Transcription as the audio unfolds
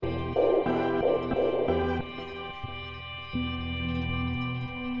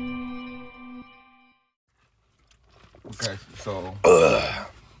Okay, so.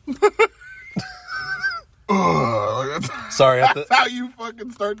 Sorry, That's how you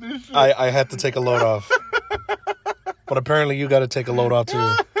fucking start this shit. I had to take a load off. But apparently you got to take a load off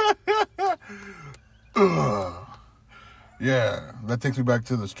too. Yeah, that takes me back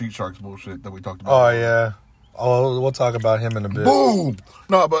to the Street Sharks bullshit that we talked about. Oh, yeah. Oh, we'll talk about him in a bit. Boom!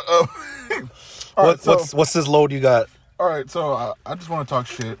 No, but... what's this load you got? All right, so I just want to talk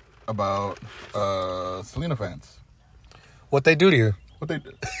shit about Selena fans. What they do to you? What they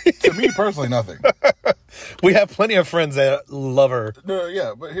to me personally, nothing. We have plenty of friends that love her. No,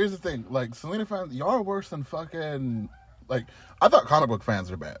 yeah, but here's the thing: like Selena fans, y'all are worse than fucking. Like I thought comic book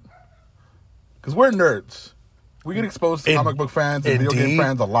fans are bad because we're nerds. We get exposed to comic book fans and video game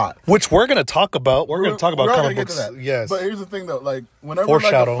fans a lot, which we're gonna talk about. We're gonna talk about comic books. Yes, but here's the thing though: like whenever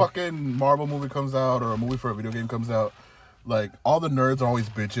like a fucking Marvel movie comes out or a movie for a video game comes out. Like, all the nerds are always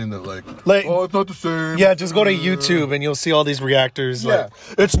bitching that, like, oh, it's not the same. Yeah, just go to YouTube and you'll see all these reactors. Yeah. Like,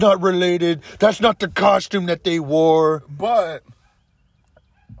 it's not related. That's not the costume that they wore. But,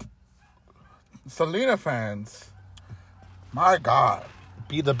 Selena fans, my God.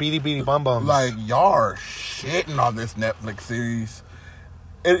 Be the Beady Beady Bum Bums. Like, y'all are shitting on this Netflix series.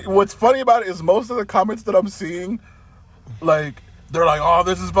 And what's funny about it is most of the comments that I'm seeing, like, they're like, oh,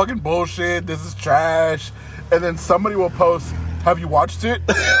 this is fucking bullshit. This is trash. And then somebody will post, have you watched it?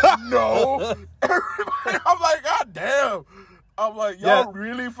 No. Everybody, I'm like, God damn. I'm like, y'all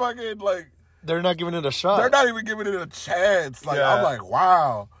really fucking, like... They're not giving it a shot. They're not even giving it a chance. Like, I'm like,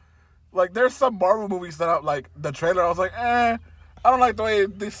 wow. Like, there's some Marvel movies that I'm like, the trailer, I was like, I don't like the way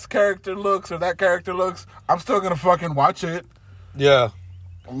this character looks or that character looks. I'm still gonna fucking watch it. Yeah.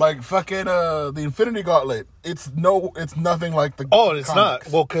 Like, fucking, the Infinity Gauntlet. It's nothing like the it's comics. not.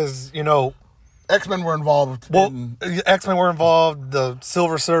 Well, because, you know... X-Men were involved. X-Men were involved. The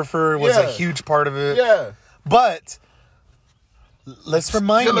Silver Surfer was a huge part of it. Yeah. But let's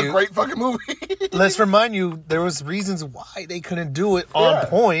remind you. Still a great fucking movie. Let's remind you, there was reasons why they couldn't do it on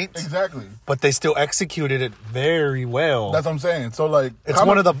point. Exactly. But they still executed it very well. That's what I'm saying. So, like... It's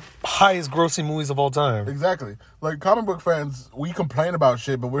one of the highest grossing movies of all time. Exactly. Like, comic book fans, we complain about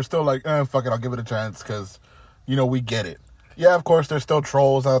shit, but we're still like, fuck it, I'll give it a chance, because, you know, we get it. Yeah, of course, there's still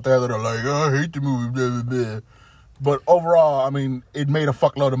trolls out there that are like, I hate the movie, blah, blah, blah. But overall, I mean, it made a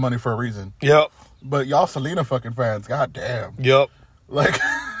fuckload of money for a reason. Yep. But y'all Selena fucking fans, goddamn. Yep. Like,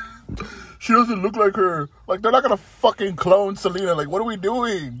 she doesn't look like her. Like, they're not going to fucking clone Selena. Like, what are we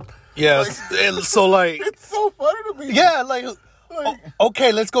doing? Yes. Like, so, like... It's so funny to me. Yeah, like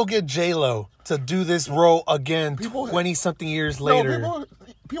okay, let's go get J-Lo to do this role again 20-something years later. No,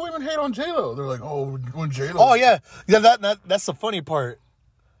 people even hate on J-Lo. They're like, oh, when J-Lo... Oh, yeah. Yeah, that's the funny part.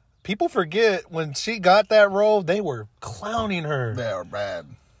 People forget when she got that role, they were clowning her. They are bad.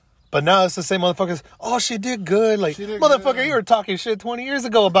 But now it's the same motherfuckers. Oh, she did good. Like, motherfucker, good. You were talking shit 20 years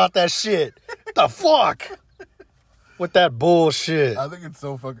ago about that shit. What the fuck? With that bullshit. I think it's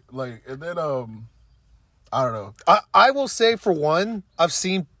so fucking... Like, and then, I don't know. I will say, for one, I've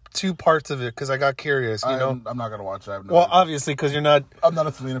seen 2 parts of it because I got curious, you know? I'm not going to watch that. Well, obviously, because you're not... I'm not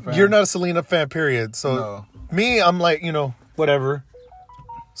a Selena fan. You're not a Selena fan, period. So, me, I'm like, you know, whatever.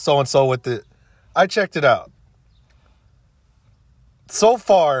 So-and-so with it. I checked it out. So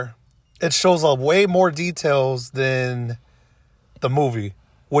far, it shows way more details than the movie,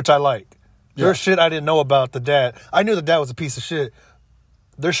 which I like. Yeah. There's shit I didn't know about the dad. I knew the dad was a piece of shit.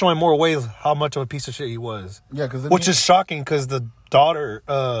 They're showing more ways how much of a piece of shit he was. Yeah, which is shocking because the daughter,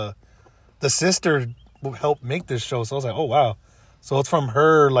 the sister, helped make this show. So I was like, oh wow. So it's from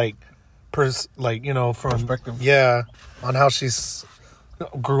her from perspective. Yeah, on how she's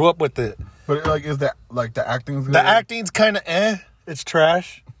grew up with it. But like, is that like the acting's good? The acting's kind of It's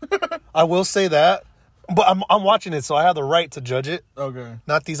trash. I will say that. But I'm watching it, so I have the right to judge it. Okay.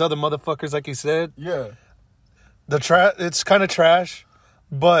 Not these other motherfuckers, like you said. Yeah. It's kind of trash,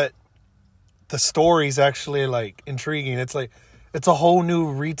 but the story's actually like intriguing. It's like it's a whole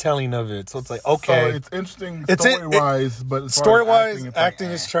new retelling of it. So it's like, okay, so it's interesting story-wise, but as story-wise, acting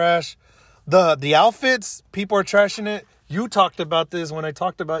is trash. The outfits, people are trashing it. You talked about this when I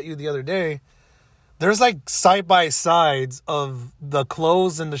talked about you the other day. There's like side-by-sides of the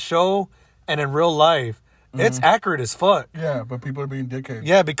clothes in the show and in real life. Mm-hmm. It's accurate as fuck. Yeah, but people are being dickheads.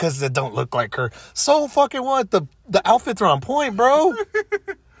 Yeah, because they don't look like her. So fucking what? The outfits are on point, bro.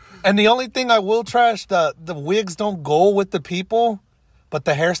 And the only thing I will trash, the wigs don't go with the people, but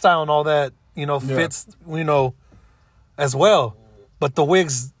the hairstyle and all that, fits, as well. But the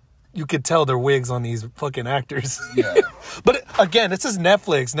wigs, you could tell they're wigs on these fucking actors. Yeah. But again, this is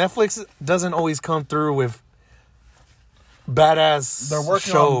Netflix. Netflix doesn't always come through with badass shows. They're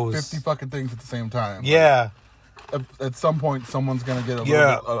working on 50 fucking things at the same time. Yeah. at some point someone's gonna get a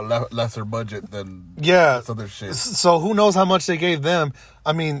Yeah. little bit lesser budget than Yeah. this other shit. So who knows how much they gave them?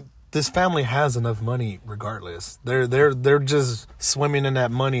 I mean, this family has enough money regardless. They're just swimming in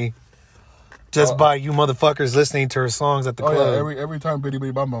that money just by you motherfuckers listening to her songs at the Oh club. yeah, every time Bitty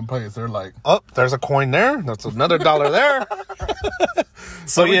Bitty Bum Bum plays, they're like, Oh, there's a coin there. That's another dollar there.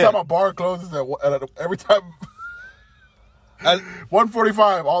 So every yeah, time a bar closes, every time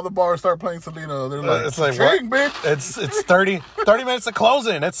 1:45, all the bars start playing Selena. They're like, it's like "Ching, what? bitch." It's 30 minutes of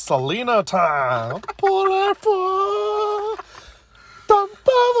closing. It's Selena time. Pull it for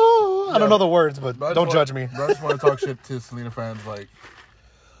I don't know the words, but don't judge me. I just want to talk shit to Selena fans. Like,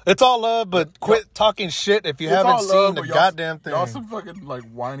 It's all love, but quit talking shit if you haven't all love, seen the but goddamn thing. Y'all some fucking like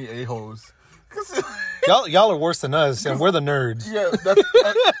whiny a-hoes. Y'all are worse than us, and we're the nerds. Yeah,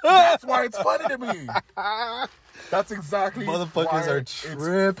 that's why it's funny to me. That's exactly Motherfuckers why are it's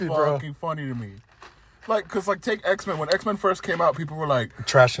trippy, bro. fucking funny to me. Like, cause like take X-Men. When X-Men first came out, people were like,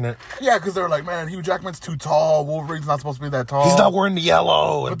 Trashing it. yeah, cause they were like, man, Hugh Jackman's too tall. Wolverine's not supposed to be that tall. He's not wearing the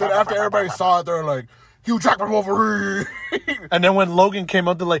yellow. But then after everybody saw it, they were like, Hugh Jackman Wolverine. And then when Logan came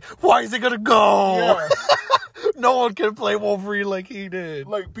up, they're like, why is he gonna go? Yeah. No one can play Wolverine like he did.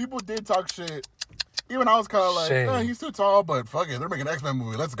 Like, people did talk shit. Even I was kind of like, Shame. man, he's too tall, but fuck it, they're making an X-Men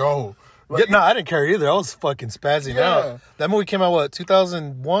movie. Let's go. Yeah, Like, no, I didn't care either. I was fucking spazzing Yeah. out. That movie came out, what,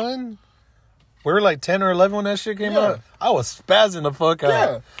 2001? We were like 10 or 11 when that shit came Yeah. out. I was spazzing the fuck out.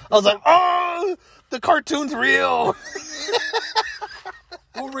 Yeah. I was like, oh, the cartoon's real.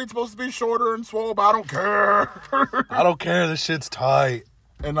 Wolverine's supposed to be shorter and swole, but I don't care. I don't care. This shit's tight.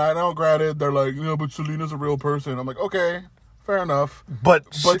 And I know, granted, they're like, yeah, but Selena's a real person. I'm like, okay, fair enough.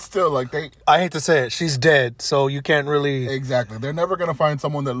 But Still, like, I hate to say it. She's dead, so you can't really. exactly. They're never going to find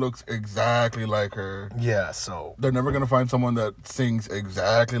someone that looks exactly like her. Yeah, so. They're never going to find someone that sings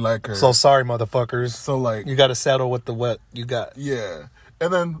exactly like her. So sorry, motherfuckers. So, like, You got to settle with the what you got. yeah.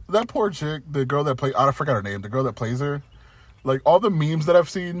 And then that poor chick, the girl that I forgot her name, the girl that plays her, like, all the memes that I've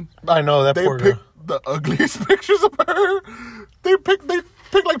seen, I know that they poor pick girl. the ugliest pictures of her. They pick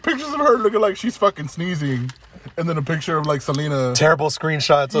like pictures of her looking like she's fucking sneezing. And then a picture of like Selena. Terrible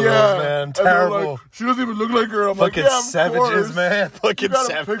screenshots of those, man. And they're Terrible. like, she doesn't even look like her. I'm Fucking like, yeah, of savages, course. man. You Fucking got a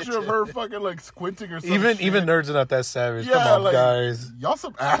savages. picture of her fucking like squinting or something. Even nerds are not that savage. Yeah, Come on, like, guys. Y'all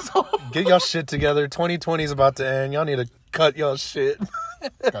some assholes. Get y'all shit together. 2020 is about to end. Y'all need to cut y'all shit.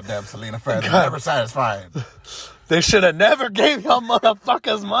 Goddamn Selena fans. God. Never satisfied. They should have never gave y'all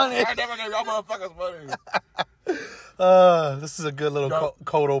motherfuckers money. I never gave y'all motherfuckers money. This is a good little Y'all-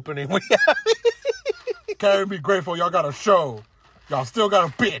 code opening. Can't even be grateful y'all got a show. Y'all still got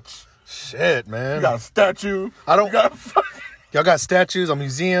a bitch. Shit, man. You got a statue. I don't- You got a fucking... Y'all got statues, a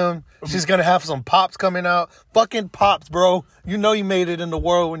museum. She's gonna have some pops coming out. Fucking pops, bro. You know you made it in the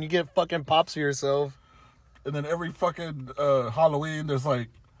world when you get fucking pops for yourself. And then every fucking Halloween, there's like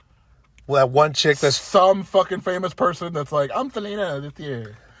Well, that one chick that's some fucking famous person that's like, I'm Selena this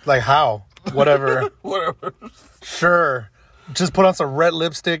year. like, how? Whatever. Whatever. Sure. Just put on some red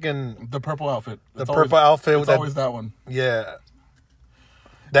lipstick and The purple outfit. the purple outfit with It's that. always that one. Yeah.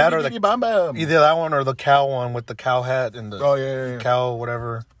 That or Biggie the Bam Bam. either that one or the cow one with the cow hat and the Oh, yeah. cow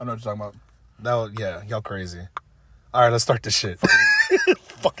whatever. I know what you're talking about. That was, yeah, y'all crazy. All right, let's start this shit.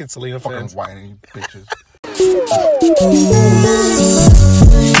 Fucking Selena Fucking fans. whiny bitches.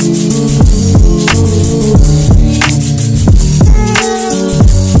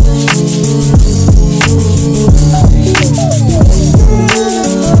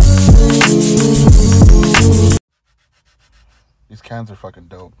 These cans are fucking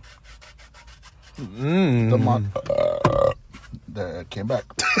dope. That came back.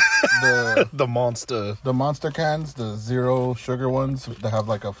 The monster. The monster cans, the zero sugar ones that have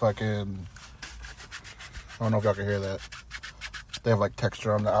like a fucking... I don't know if y'all can hear that. They have like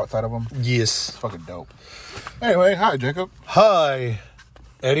texture on the outside of them. Yes. It's fucking dope. Anyway, hi Jacob. Hi,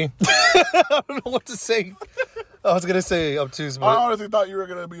 Eddie. I don't know what to say. I was gonna say obtuse, I but honestly thought you were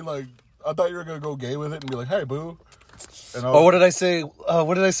gonna be like, I thought you were gonna go gay with it and be like, hey boo. And I was, oh, what did I say?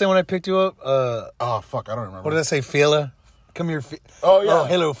 What did I say when I picked you up? oh fuck, I don't remember. What did I say, fella? Come here. Oh, yeah. Oh,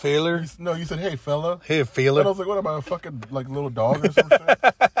 hello, feeler. No, you said hey fella. Hey, And I feeler. was like, what am I, a fucking like little dog or some shit?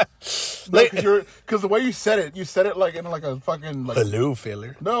 No, because the way you said it like in like a fucking like. Hello,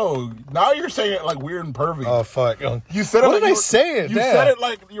 feller. No, now you're saying it like weird and pervy. Oh fuck. You said it. What like did you I were- say it? You Damn. said it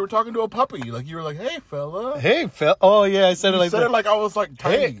like you were talking to a puppy. Like you were like, "Hey, fella." Hey, fella. Oh yeah, I said it You like said that. it like I was like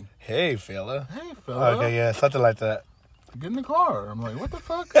tiny. Hey, hey, fella. Hey, fella. Okay, yeah, something like that. Get in the car. I'm like, what the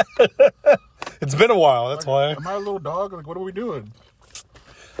fuck? It's been a while. That's why. Am I a little dog? Like, what are we doing?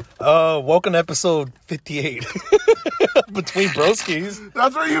 Welcome to episode 58 between broskies.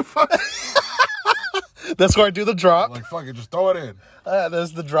 That's where you fuck. That's where I do the drop. Like, fuck it, just throw it in.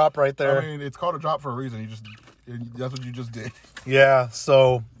 There's the drop right there. I mean, it's called a drop for a reason. That's what you just did. Yeah,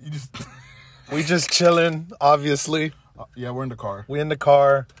 so You just. we just chilling, obviously. Yeah, we're in the car. We in the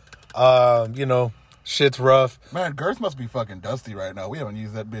car. You know, shit's rough. Man, Girth must be fucking dusty right now. We haven't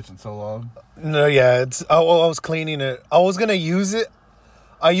used that bitch in so long. No, yeah, I was cleaning it. I was gonna use it.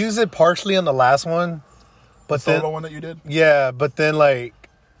 I used it partially on the last one, but The then solo one that you did? yeah, but then like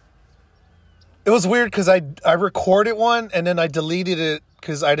it was weird because I recorded one and then I deleted it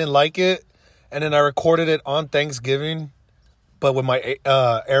because I didn't like it, and then I recorded it on Thanksgiving, but with my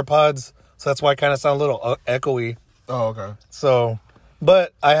AirPods, so that's why I kind of sound a little echoey. Oh, okay. So,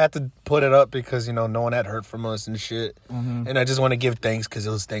 but I had to put it up because, you know, no one had heard from us and shit. Mm-hmm. And I just want to give thanks because it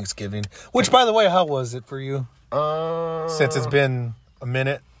was Thanksgiving. Which, by the way, how was it for you? Since it's been a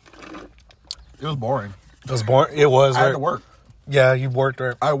minute. It was boring. It was boring. It was. I right? had to work. Yeah, you worked,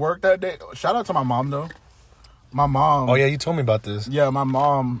 right? I worked that day. Shout out to my mom, though. My mom. Oh, yeah, you told me about this. Yeah, my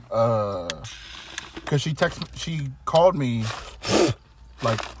mom, because she called me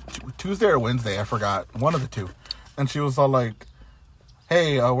like Tuesday or Wednesday, I forgot, one of the two, and she was all like,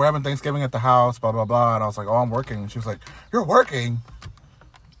 hey, we're having Thanksgiving at the house, blah blah blah, and I was like, oh, I'm working, and she was like, you're working?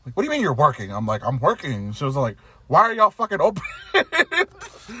 Like, what do you mean you're working? I'm like, I'm working. And she was like, why are y'all fucking open?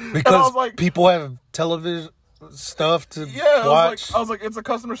 Because like, people have television stuff to yeah, watch. I was like, it's a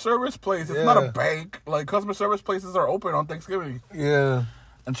customer service place. It's not a bank. Like, customer service places are open on Thanksgiving. Yeah.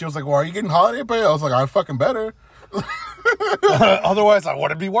 And she was like, well, are you getting holiday pay? I was like, I fucking better. Otherwise, I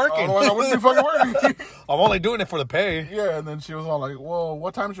wouldn't be working. Otherwise, I wouldn't be fucking working. I'm only doing it for the pay. Yeah, and then she was all like, well,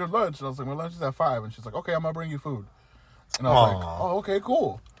 what time's your lunch? And I was like, my lunch is at 5. And she's like, okay, I'm going to bring you food. And I was like, oh, okay,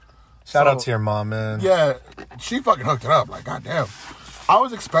 cool. Shout out to your mom, man. Yeah, she fucking hooked it up. Like, goddamn. I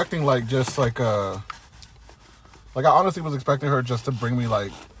was expecting, like, just, like, I honestly was expecting her just to bring me,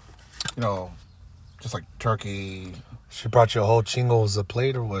 like, you know, just, like, turkey. She brought you a whole chingos a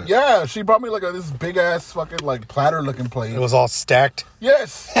plate or what? Yeah, she brought me, like, this big-ass fucking, like, platter-looking plate. It was all stacked?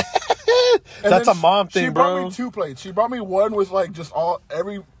 Yes. That's a mom thing, she bro. She brought me 2 plates. She brought me one with, like, just a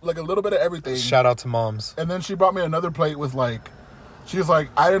little bit of everything. Shout out to moms. And then she brought me another plate with, like, she was like,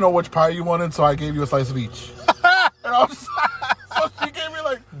 I didn't know which pie you wanted, so I gave you a slice of each. And I was so she gave me,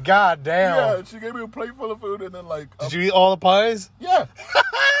 like... God damn. Yeah, she gave me a plate full of food, and then, like... Did you eat all the pies? Yeah.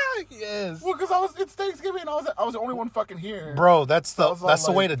 Yes. Well, because it's Thanksgiving, and I was the only one fucking here. Bro, that's the like,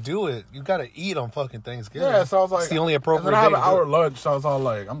 way to do it. You gotta eat on fucking Thanksgiving. Yeah, so I was like... It's the only appropriate and then I had day an to do hour it. lunch, so I was all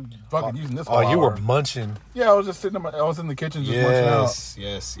like, I'm fucking using this Oh, whole you hour. were munching. Yeah, I was just sitting I was in the kitchen just munching out.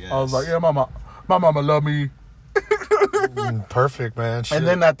 Yes. I was like, yeah, my mama love me. Perfect, man. Shit. And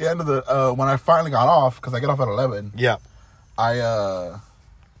then at the end of the, when I finally got off, because I get off at 11, yeah.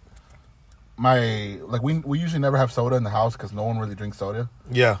 We usually never have soda in the house because no one really drinks soda.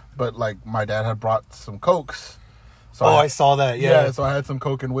 Yeah. But, like, my dad had brought some Cokes. So I saw that, yeah. Yeah, so I had some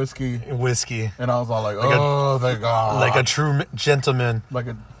Coke and whiskey. Whiskey. And I was all like thank God. Like a true gentleman.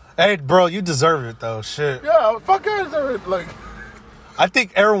 Hey, bro, you deserve it, though. Shit. Yeah, fuck it. Like... I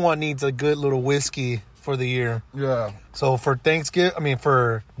think everyone needs a good little whiskey for the year. Yeah. So for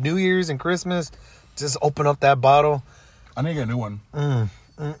for New Year's and Christmas, just open up that bottle. I need to get a new one.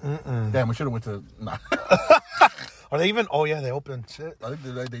 Damn, we should have went to... Nah. Are they even... Oh, yeah, they opened. Shit. I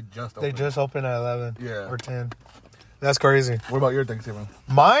think they just opened. They just opened at 11. Yeah. Or 10. That's crazy. What about your Thanksgiving?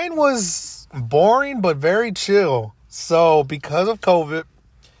 Mine was boring, but very chill. So, because of COVID...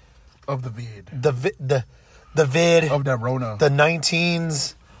 Of the vid. The vid. Of that Rona. The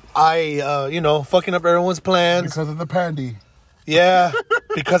 19s. I, fucking up everyone's plans. Because of the pandy. Yeah.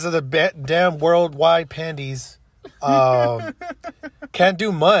 Because of the damn worldwide pandies. Can't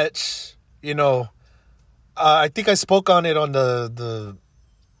do much, I think I spoke on it on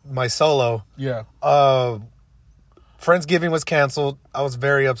my solo. Yeah. Friendsgiving was canceled. I was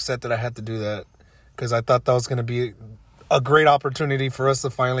very upset that I had to do that because I thought that was going to be a great opportunity for us to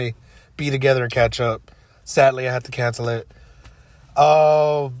finally be together and catch up. Sadly, I had to cancel it.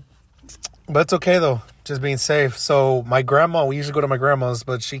 But it's okay though, just being safe. So my grandma, we usually go to my grandma's,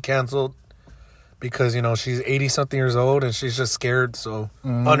 but she canceled because, she's 80-something years old and she's just scared. So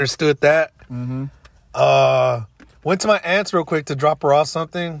understood that. Mm-hmm. Went to my aunt's real quick to drop her off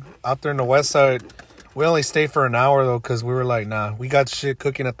something out there in the west side. We only stayed for an hour though because we were like, nah, we got shit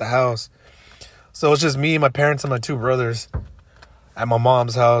cooking at the house. So it was just me, my parents, and my 2 brothers at my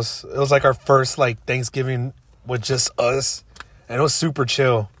mom's house. It was like our first Thanksgiving with just us, and it was super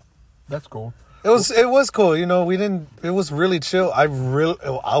chill. That's cool. It was cool. It was really chill. I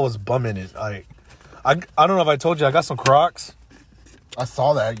was bumming it. I don't know if I told you, I got some Crocs. I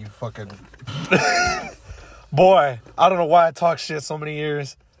saw that, you fucking... Boy, I don't know why I talk shit so many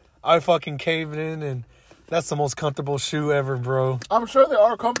years. I fucking caved in and That's the most comfortable shoe ever, bro. I'm sure they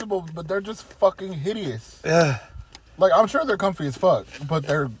are comfortable, but they're just fucking hideous. Yeah. Like, I'm sure they're comfy as fuck, but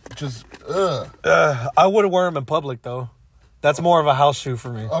they're just, ugh. I wouldn't wear them in public, though. That's more of a house shoe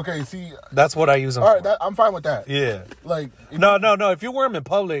for me. Okay, see. That's what I use them All right, for. I'm fine with that. Yeah. Like. No. If you wear them in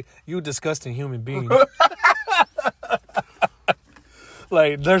public, you a disgusting human being.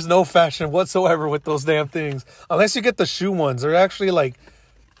 Like, there's no fashion whatsoever with those damn things. Unless you get the shoe ones. They're actually like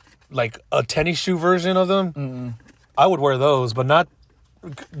a tennis shoe version of them. Mm-mm. I would wear those, but not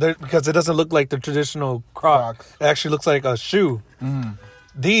because it doesn't look like the traditional Crocs. It actually looks like a shoe. Mm.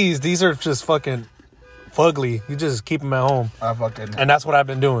 These are just fucking fugly. You just keep them at home. And that's what I've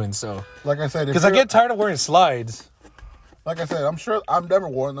been doing, so. Like I said. Because I get tired of wearing slides. Like I said, I'm sure, I've never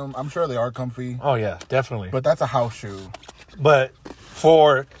worn them. I'm sure they are comfy. Oh, yeah, definitely. But that's a house shoe. But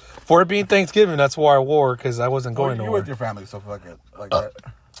for it being Thanksgiving, that's why I wore, because I wasn't going nowhere. You with your family, so fuck it. Like that.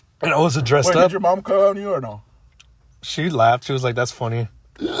 And I wasn't dressed up. Did your mom cut on you or no? She laughed. She was like, that's funny.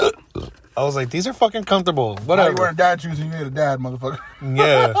 I was like, these are fucking comfortable. Whatever. Now you wearing dad shoes and you made a dad, motherfucker.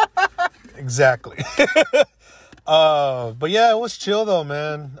 Yeah. Exactly. But yeah, it was chill though,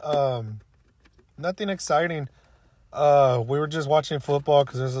 man. Nothing exciting. We were just watching football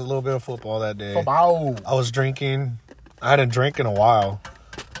because there's a little bit of football that day. Football. I was drinking. I hadn't drank in a while.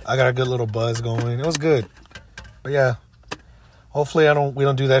 I got a good little buzz going. It was good. But yeah. Hopefully we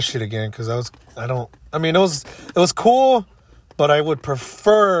don't do that shit again because it was cool, but I would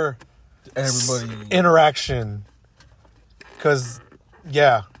prefer everybody interaction. Because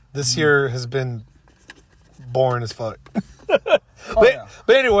this year has been boring as fuck. But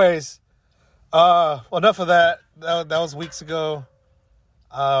anyways, enough of that. That was weeks ago.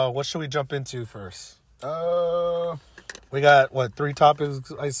 What should we jump into first? We got 3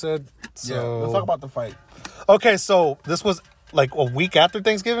 topics I said. So let's talk about the fight. Okay, so this was like a week after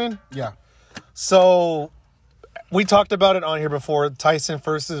Thanksgiving? Yeah. So we talked about it on here before. Tyson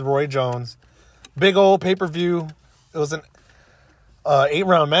versus Roy Jones. Big old pay-per-view. It was an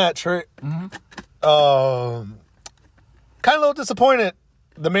 8-round match, right? Mm-hmm. Kind of a little disappointed.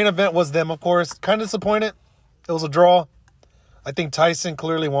 The main event was them, of course. Kind of disappointed. It was a draw. I think Tyson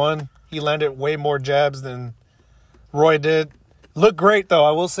clearly won. He landed way more jabs than Roy did. Looked great, though.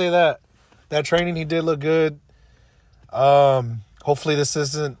 I will say that. That training, he did look good. Hopefully this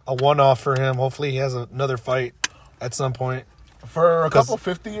isn't a one-off for him. Hopefully he has another fight at some point. For a couple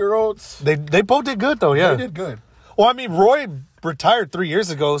 50-year-olds? They both did good, though, yeah. They did good. Well, I mean, Roy retired 3 years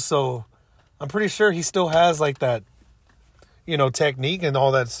ago, so I'm pretty sure he still has, like, that, technique and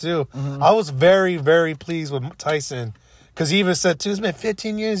all that, too. Mm-hmm. I was very, very pleased with Tyson, because he even said, too, it's been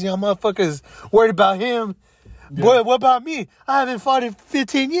 15 years, y'all motherfuckers worried about him. Yeah. Boy, what about me? I haven't fought in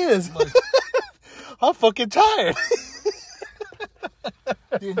 15 years. I'm fucking tired.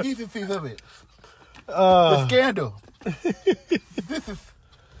 The indecencies of it. The scandal.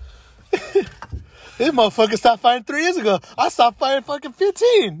 This motherfucker stopped fighting 3 years ago. I stopped fighting fucking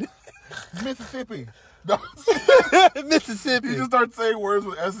 15. Mississippi. Mississippi. You just start saying words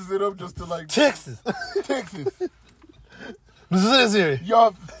with S's in them just to like... Texas. Mississippi.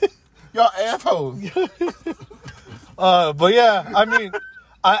 Y'all assholes. But yeah, I mean,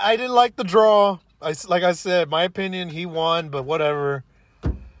 I didn't like the draw. Like I said, my opinion, he won, but whatever.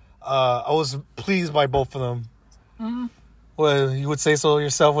 I was pleased by both of them. Mm-hmm. Well, you would say so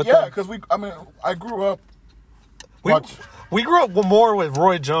yourself with them? Yeah, because I grew up. We grew up more with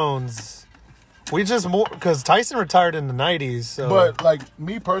Roy Jones. We just more because Tyson retired in the 90s. So. But like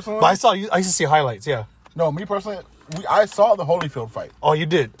me personally, but I used to see highlights. Yeah. No, me personally, I saw the Holyfield fight. Oh, you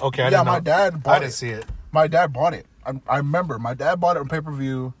did? Okay, I my dad bought it. I didn't see it. My dad bought it. I remember my dad bought it on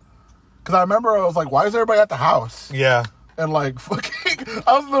pay-per-view. Because I remember I was like, why is everybody at the house? Yeah. And like, fucking,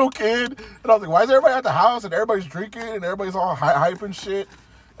 I was a little kid. And I was like, why is everybody at the house? And everybody's drinking. And everybody's all hype and shit.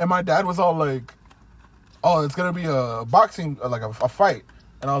 And my dad was all like, oh, it's going to be a boxing, like a fight.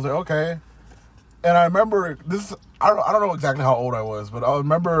 And I was like, okay. And I remember I don't know exactly how old I was. But I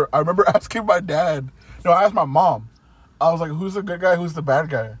remember asking my dad. No, I asked my mom. I was like, who's the good guy? Who's the bad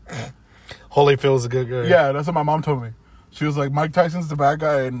guy? Holyfield's a good guy. Yeah, that's what my mom told me. She was like, Mike Tyson's the bad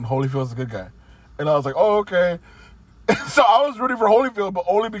guy and Holyfield's the good guy. And I was like, oh, okay. So I was rooting for Holyfield, but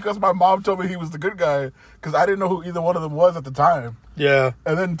only because my mom told me he was the good guy, because I didn't know who either one of them was at the time. Yeah.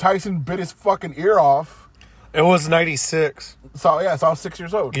 And then Tyson bit his fucking ear off. It was 96. So I was 6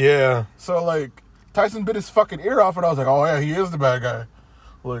 years old. Yeah. So, like, Tyson bit his fucking ear off, and I was like, oh, yeah, he is the bad guy.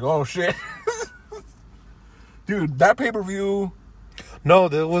 Like, oh, shit. Dude, that pay-per-view... No,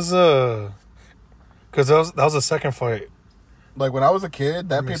 there was because that was the second fight. Like, when I was a kid,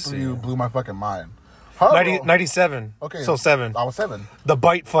 that pay-per-view blew my fucking mind. 97. Okay. So 7. I was 7. The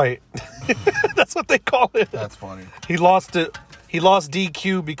bite fight. That's That's what they call it. That's funny. He lost it. He lost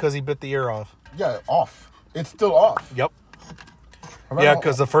DQ because he bit the ear off. Yeah, off. It's still off. Yep. Remember Yeah,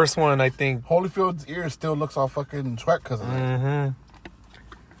 because the first one, I think. Holyfield's ear still looks all fucking sweat because of that.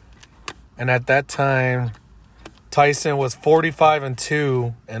 And at that time, Tyson was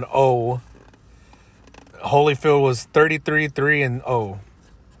 45-2 and 0. Holyfield was 33-3 and 0.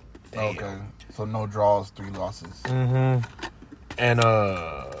 Damn. Okay. So no draws, 3 losses. And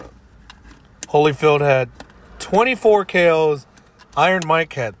Holyfield had 24 KOs. Iron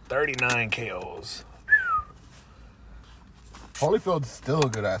Mike had 39 KOs. Holyfield's still a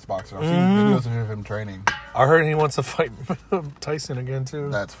good ass boxer. I've seen videos of him training. I heard he wants to fight Tyson again too.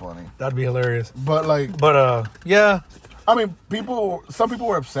 That's funny. That'd be hilarious. But like, yeah, I mean, some people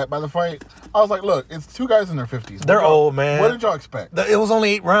were upset by the fight. I was like, look, it's 2 guys in their 50s. They're old, man. What did y'all expect? It was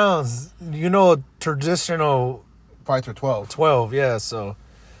only 8 rounds. You know, a traditional Fights are 12. 12. Yeah, so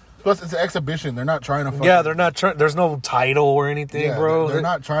Plus, it's an exhibition. They're not trying to fuck. yeah, they're not trying. There's no title or anything, Yeah, bro. They're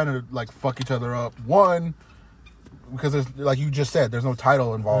not trying to like fuck each other up. One, because there's, like you just said, there's no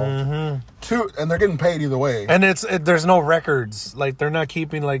title involved. 2, and they're getting paid either way. And there's no records. Like they're not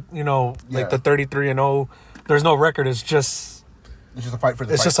keeping like Yeah. the 33-0. There's no record. It's just a fight for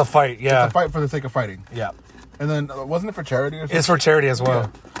the it's fight. just a fight. Yeah, It's a fight for the sake of fighting. yeah. And then wasn't it for charity or something? It's for charity as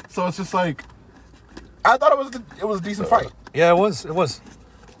well. Yeah. So it's just like I thought it was a decent fight. Yeah, it was. It was.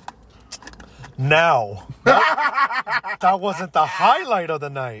 Now, that wasn't the highlight of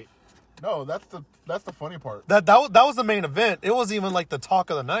the night. No, that's the funny part. That was the main event. It wasn't even like the talk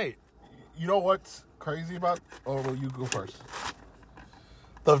of the night. You know what's crazy about? Oh, well, you go first.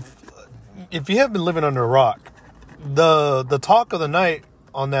 If you have been living under a rock, the talk of the night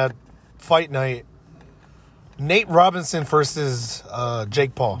on that fight night, Nate Robinson versus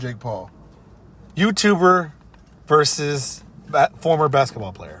Jake Paul. Jake Paul. YouTuber versus former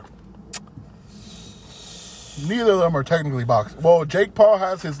basketball player. Neither of them are technically boxing. Well, Jake Paul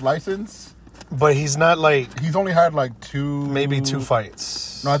has his license. But he's not like... He's only had like 2... Maybe 2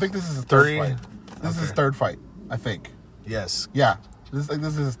 fights. No, I think this is his 3. third fight. This is his 3rd fight, I think. Yes. Yeah. This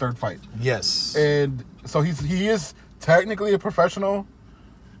is his 3rd fight. Yes. And so he is technically a professional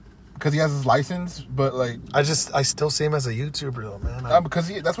because he has his license, but like... I still see him as a YouTuber though, man. because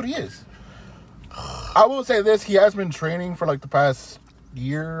that's what he is. I will say this, he has been training for like the past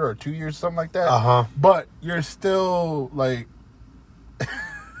year or 2 years, something like that. Uh-huh. But you're still like...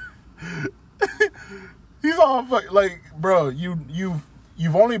 He's all like, bro,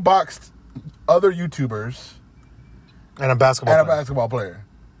 you've only boxed other YouTubers And a basketball player.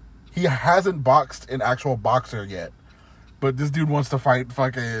 He hasn't boxed an actual boxer yet. But this dude wants to fight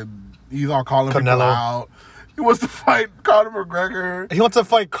fucking... He's all calling people Canelo. out. He wants to fight Conor McGregor. He wants to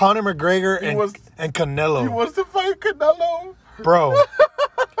fight Conor McGregor and He Canelo. wants to fight Canelo. Bro.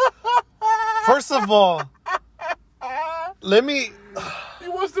 First of all, let me... He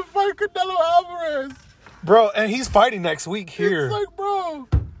wants to fight Canelo Alvarez. Bro, and he's fighting next week here. It's like, bro,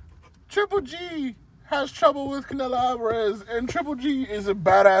 Triple G has trouble with Canelo Alvarez, and Triple G is a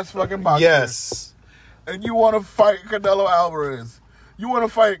badass fucking boxer. Yes. And you want to fight Canelo Alvarez. You want to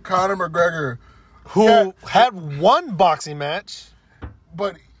fight Conor McGregor. Who had one boxing match.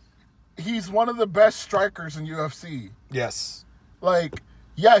 But he's one of the best strikers in UFC. Yes. Like,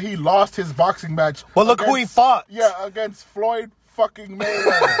 yeah, he lost his boxing match. Well, look who he fought. Yeah, against Floyd fucking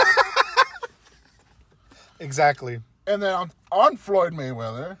Mayweather. Exactly. And then on Floyd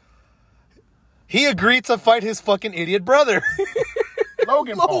Mayweather, he agreed to fight his fucking idiot brother.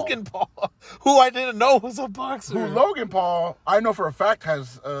 Logan Paul. Logan Paul. Who I didn't know was a boxer. Who Logan Paul, I know for a fact,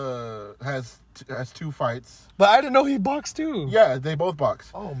 has 2 fights. But I didn't know he boxed too. Yeah, they both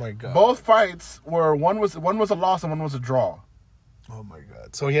box. Oh my god. Both fights were one was a loss and one was a draw. Oh my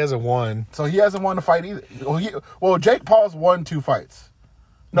god. So he hasn't won. So he hasn't won a fight either. Well, Jake Paul's won 2 fights.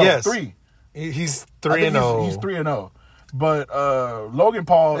 No, Yes. 3. He's I 3-0. think he's 3-0. But Logan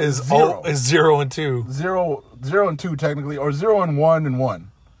Paul is 0. Is 0-2. 0-2 technically, or 0-1.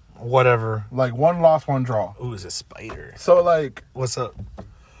 Whatever. Like 1 loss, 1 draw. Ooh, it's a spider. So like, What's up?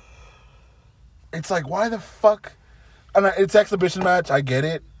 it's like, why the fuck? And it's exhibition match. I get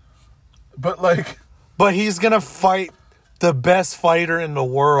it, but like, But he's gonna fight the best fighter in the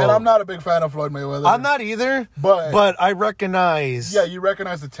world. and I'm not a big fan of Floyd Mayweather. I'm not either. But I recognize. Yeah, you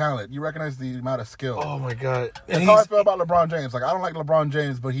recognize the talent. You recognize the amount of skill. Oh my god. That's And how I feel about LeBron James. Like, I don't like LeBron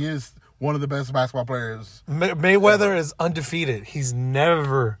James, but he is one of the best basketball players. Mayweather is undefeated. He's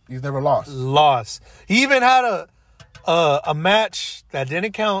never He's never lost. lost. He even had a match that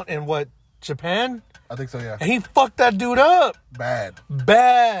didn't count in Japan, I think so, yeah. and he fucked that dude up. Bad.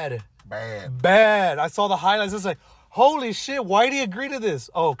 Bad. Bad. Bad. I saw the highlights. It's like, Holy shit, why did he agree to this?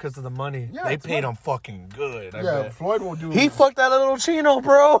 Oh, because of the money. Yeah, they it's paid money. him fucking good. I Yeah, bet. Floyd will do. He fucked that little Chino,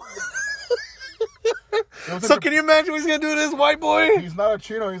 bro. It was So in can you imagine what he's gonna do to this white boy? He's not a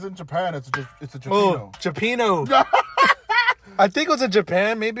Chino. He's in Japan. It's a Oh, Japino. Japino. I think it was in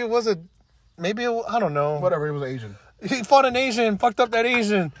Japan. Maybe it was I don't know. Whatever. He was Asian. He fought an Asian, fucked up that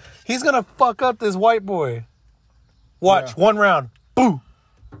Asian. He's gonna fuck up this white boy. Watch, Yeah. 1 round. Boo.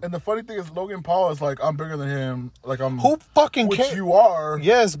 And the funny thing is, Logan Paul is like, I'm bigger than him. Like I'm. Who fucking Which cares? you are.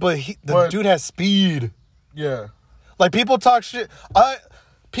 Yes, but the dude has speed. Yeah. Like people talk shit.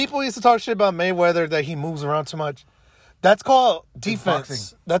 People used to talk shit about Mayweather that he moves around too much. That's called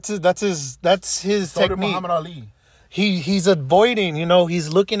defense. boxing. That's his So did technique. Muhammad Ali. He's avoiding.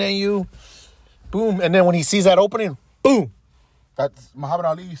 He's looking at you. Boom, and then when he sees that opening, boom. That's Muhammad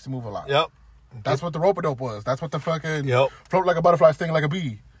Ali used to move a lot. Yep. That's what the rope-a-dope was. That's what the fucking Yep. float like a butterfly, sting like a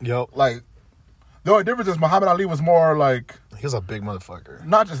bee. Yep. Like the only difference is Muhammad Ali was more like He was a big motherfucker.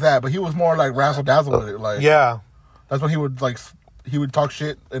 not just that, but he was more like razzle dazzle with it. Like Yeah. that's when he would talk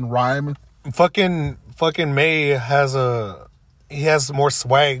shit and rhyme. Fucking May has more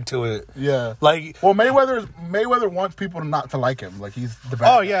swag to it. Yeah. Like, Well, Mayweather wants people not to like him. Like he's the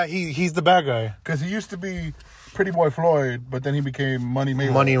bad. oh yeah, he's the bad guy. Because he used to be Pretty Boy Floyd, but then he became Money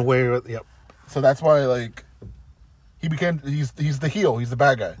Mayweather. Money and way. Yep. So that's why like he's the heel. He's the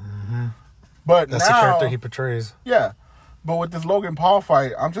bad guy. Mm-hmm. But That's now, the character he portrays. Yeah. But with this Logan Paul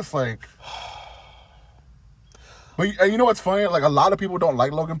fight, I'm just like. But you know what's funny? Like a lot of people don't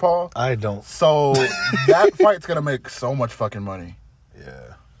like Logan Paul. I don't. So that fight's gonna make so much fucking money.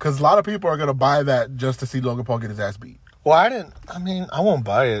 Yeah. Because a lot of people are gonna buy that just to see Logan Paul get his ass beat. Well, I won't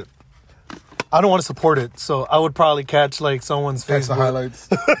buy it. I don't want to support it, so I would probably catch like someone's Catch the Facebook. highlights.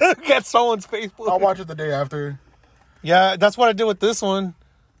 Catch someone's Facebook. I'll watch it the day after. Yeah, that's what I did with this one.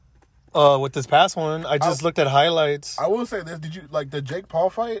 With this past one, I just looked at highlights. I will say this: did you like the Jake Paul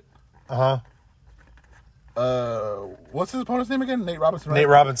fight? What's his opponent's name again? Nate Robinson. Right? Nate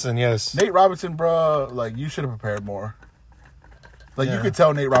Robinson, yes. Nate Robinson, bro. Like you should have prepared more. Like you Yeah. could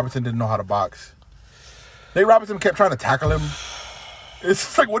tell Nate Robinson didn't know how to box. Nate Robinson kept trying to tackle him. It's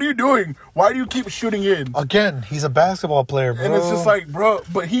just like, what are you doing? Why do you keep shooting in? Again, he's a basketball player, bro. And it's just like, bro,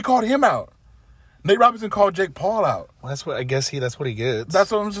 but he called him out. Nate Robinson called Jake Paul out. Well, that's what he gets.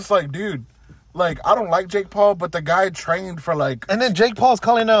 That's what I'm just like, dude. Like, I don't like Jake Paul, but the guy trained for like And then Jake Paul's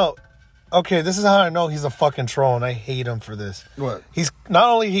calling out. Okay, this is how I know he's a fucking troll, and I hate him for this. what? He's not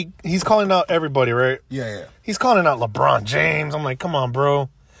only he's calling out everybody, right? Yeah. He's calling out LeBron James. I'm like, come on, bro.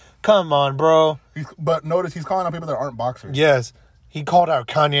 Come on, bro. But notice he's calling out people that aren't boxers. Yes. He called out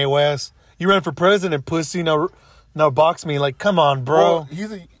Kanye West. You ran for president, pussy. No box me. Like, come on, bro.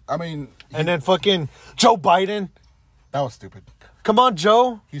 Well, And then fucking Joe Biden. that was stupid. Come on,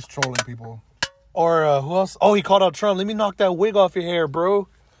 Joe. He's trolling people. Or who else? Oh, he called out Trump. Let me knock that wig off your hair, bro.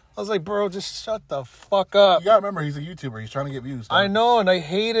 I was like, bro, just shut the fuck up. You gotta remember, he's a YouTuber. He's trying to get views. I know, and I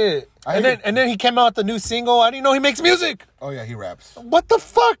hate it. I hate it. And then he came out with the new single. I didn't know he makes music. Oh yeah, he raps. What the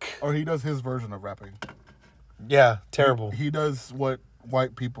fuck? Or he does his version of rapping. Yeah, terrible. He does what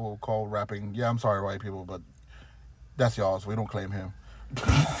white people call rapping. Yeah, I'm sorry, white people, but that's y'all's. We don't claim him.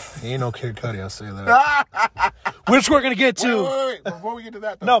 He ain't no Kid Cudi, I'll say that. Which we're gonna get to. Wait. Before we get to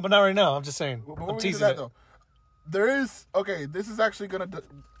that, though. No, but not right now. I'm just saying. Before I'm we get to teasing that, it. though, there is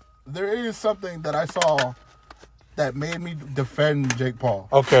something that I saw that made me defend Jake Paul.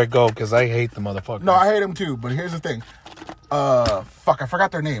 Okay, go, because I hate the motherfucker. No, I hate him too, but here's the thing. I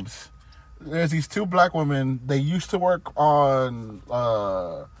forgot their names. There's these two black women. They used to work on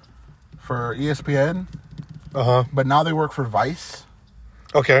for ESPN, but now they work for Vice.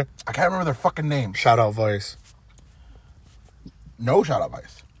 Okay. I can't remember their fucking names. Shout out Vice. No shout out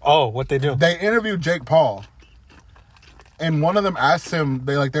Vice. Oh, what they do? They interviewed Jake Paul, and one of them asked him.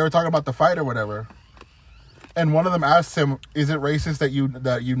 They were talking about the fight or whatever, and one of them asked him, "Is it racist that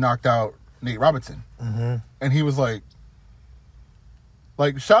you knocked out Nate Robinson?" Mm-hmm. And he was like,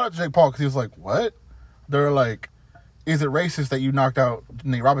 shout out to Jake Paul, because he was like, "What?" They're like, "Is it racist that you knocked out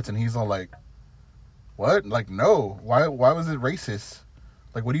Nate Robinson?" He's all like, "What? Like, no. Why was it racist?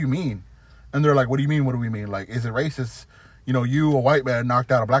 Like, what do you mean?" And they're like, "What do you mean? What do we mean? Like, is it racist? You know, you, a white man,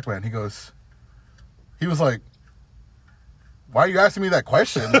 knocked out a black man." He was like, "Why are you asking me that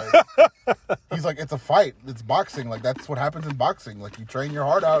question?" Like, he's like, "It's a fight. It's boxing. Like, that's what happens in boxing. Like, you train your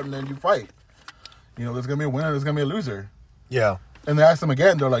heart out and then you fight. You know, there's going to be a winner, there's going to be a loser." Yeah. And they asked him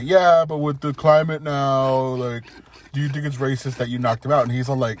again. They're like, "Yeah, but with the climate now, like, do you think it's racist that you knocked him out?" And he's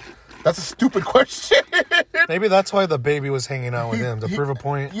all like, "That's a stupid question." Maybe that's why the baby was hanging out with him, to prove a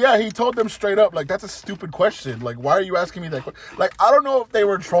point. Yeah, he told them straight up, like, that's a stupid question. Like, why are you asking me that question? Like, I don't know if they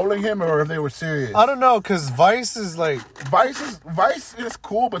were trolling him or if they were serious. I don't know, because Vice is like... Vice is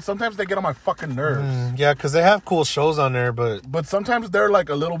cool, but sometimes they get on my fucking nerves. Yeah, because they have cool shows on there, but... But sometimes they're, like,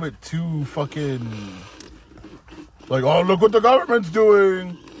 a little bit too fucking... Like, oh, look what the government's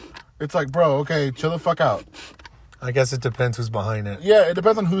doing. It's like, bro, okay, chill the fuck out. I guess it depends who's behind it. Yeah, it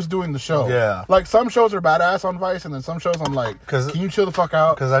depends on who's doing the show. Yeah. Like, some shows are badass on Vice, and then some shows I'm like, can you chill the fuck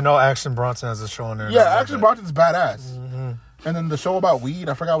out? Because I know Action Bronson has a show on there. Yeah, Action Bronson's badass. Mm-hmm. And then the show about weed,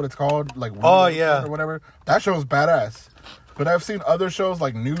 I forgot what it's called. Like, weed or whatever. That show's badass. But I've seen other shows,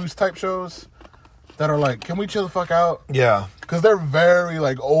 like news-type shows, that are like, can we chill the fuck out? Yeah. Because they're very,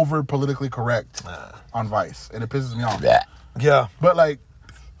 like, over-politically correct on Vice. And it pisses me off. Yeah. But, like,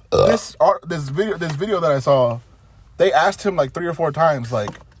 this video that I saw... They asked him like 3 or 4 times, like,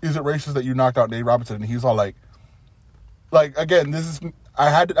 is it racist that you knocked out Nate Robinson? And he was all like, again, I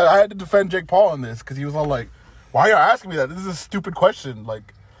had to defend Jake Paul in this because he was all like, why are you asking me that? This is a stupid question.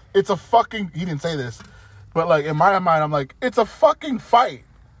 Like, it's a fucking, he didn't say this, but like in my mind, I'm like, it's a fucking fight.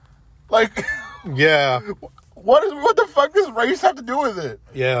 Like, yeah, what the fuck does race have to do with it?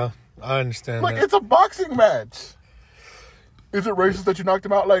 Yeah, I understand. Like, it's a boxing match. Is it racist that you knocked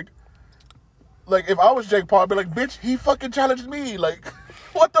him out? Like, if I was Jake Paul, I'd be like, bitch, he fucking challenged me. Like,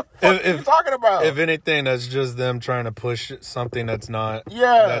 what the fuck are you talking about? If anything, that's just them trying to push something that's not.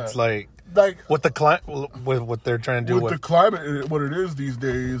 Yeah. That's like with what they're trying to do with the climate, what it is these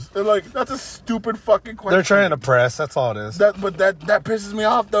days. And like, that's a stupid fucking question. They're trying to press. That's all it is. That pisses me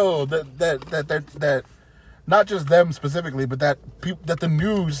off though. That not just them specifically, but that the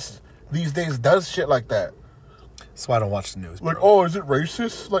news these days does shit like that. That's why I don't watch the news, bro. Like, oh, is it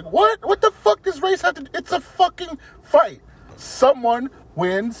racist? Like, what? What the fuck does race have to do? It's a fucking fight. Someone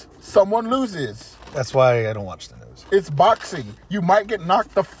wins, someone loses. That's why I don't watch the news. It's boxing. You might get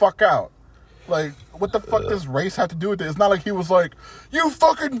knocked the fuck out. Like, what the fuck does race have to do with it? It's not like he was like, you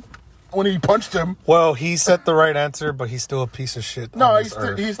fucking... When he punched him. Well, he said the right answer, but he's still a piece of shit. No, he's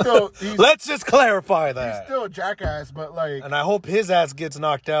still... Let's just clarify that. He's still a jackass, but like... And I hope his ass gets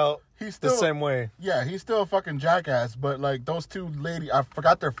knocked out. He's still, the same way. Yeah, he's still a fucking jackass, but like those two ladies, I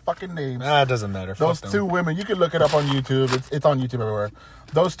forgot their fucking names. It doesn't matter. Those two women, you can look it up on YouTube. It's on YouTube everywhere.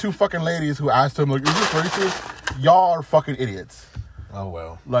 Those two fucking ladies who asked him, like, is this racist? Y'all are fucking idiots. Oh,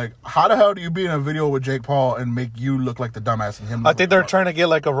 well. Like, how the hell do you be in a video with Jake Paul and make you look like the dumbass and him? I think they're trying to get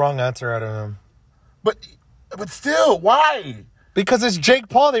like a wrong answer out of him. But still, why? Because it's Jake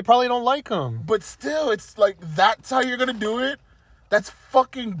Paul. They probably don't like him. But still, it's like, that's how you're going to do it? That's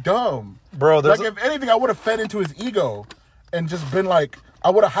fucking dumb. Bro, like, if anything, I would have fed into his ego and just been like, I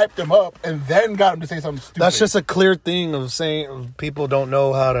would have hyped him up and then got him to say something stupid. That's just a clear thing of saying people don't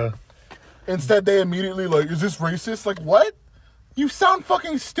know how to... Instead, they immediately like, is this racist? Like, what? You sound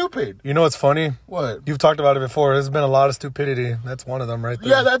fucking stupid. You know what's funny? What? You've talked about it before. There's been a lot of stupidity. That's one of them right there.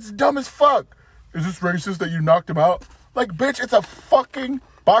 Yeah, that's dumb as fuck. Is this racist that you knocked him out? Like, bitch, it's a fucking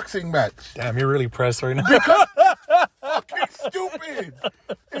boxing match. Damn, you're really pressed right now. Because it's fucking stupid.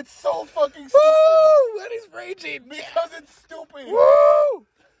 It's so fucking stupid. Woo! That is raging. Because it's stupid. Woo!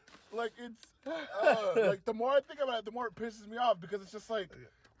 Like, it's... like, the more I think about it, the more it pisses me off. Because it's just like,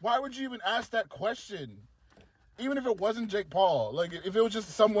 why would you even ask that question? Even if it wasn't Jake Paul. Like, if it was just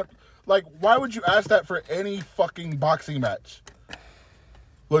someone... Like, why would you ask that for any fucking boxing match?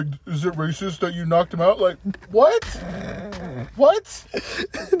 Like, is it racist that you knocked him out? Like, what? What?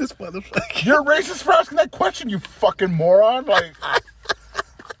 This motherfucker. You're racist for asking that question, you fucking moron. Like...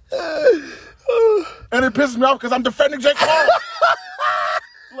 And it pisses me off because I'm defending Jake Paul.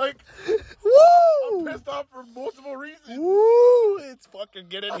 Like, woo! I'm pissed off for multiple reasons. Woo! It's fucking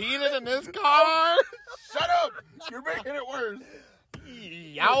getting heated in this car. Shut up! You're making it worse.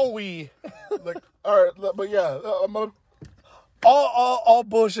 Yowie. Like, all right, but yeah, all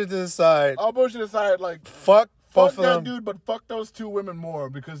bullshit to the side. All bullshit aside, like, fuck that them. dude, but fuck those two women more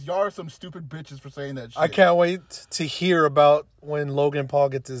because y'all are some stupid bitches for saying that shit. I can't wait to hear about when Logan Paul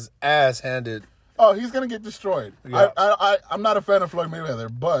gets his ass handed. Oh, he's gonna get destroyed. Yeah. I'm not a fan of Floyd Mayweather,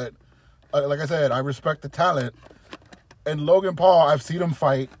 but like I said, I respect the talent. And Logan Paul, I've seen him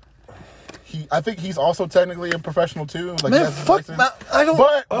fight. I think he's also technically a professional too. Like, man, fuck that. I don't.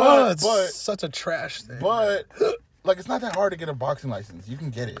 But such a trash thing. But like, it's not that hard to get a boxing license. You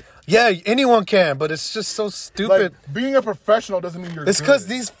can get it. Yeah, anyone can, but it's just so stupid. Like, being a professional doesn't mean you're. It's because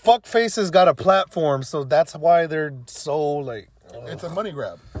these fuck faces got a platform, so that's why they're so like. It's a money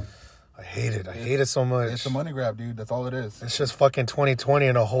grab. I hate it. I hate it so much. It's a money grab, dude. That's all it is. It's just fucking 2020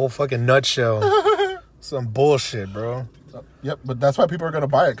 in a whole fucking nutshell. Some bullshit, bro. Yep, but that's why people are gonna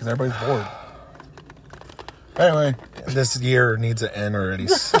buy it because everybody's bored. Anyway, this year needs to end already.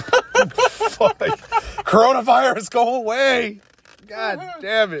 Fuck. Coronavirus, go away. God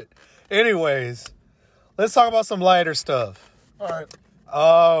damn it. Anyways, let's talk about some lighter stuff. all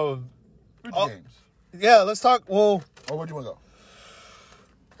right. Video games. Yeah, let's talk. Well, Or where'd you want to go?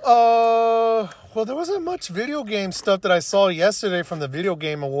 well, there wasn't much video game stuff that I saw yesterday from the Video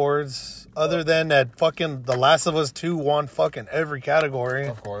Game Awards, other than that fucking The Last of Us 2 won fucking every category.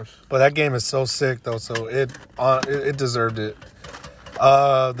 Of course. But that game is so sick though, so it deserved it.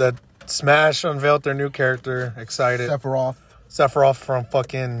 That Smash unveiled their new character. Excited. Sephiroth from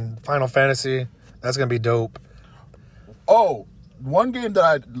fucking Final Fantasy. That's gonna be dope. Oh, one game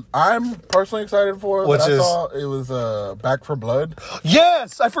that I'm personally excited for. Which that I is- saw, it was Back for Blood.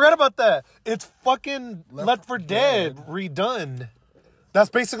 Yes, I forgot about that. It's fucking Left 4 Dead. Dead redone. That's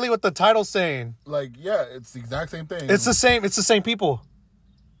basically what the title's saying. Like, yeah, it's the exact same thing. It's the same people.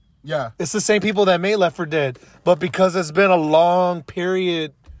 Yeah. It's the same people that made Left 4 Dead, but because it's been a long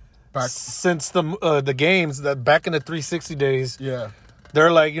period Back. since the games, that back in the 360 days, Yeah.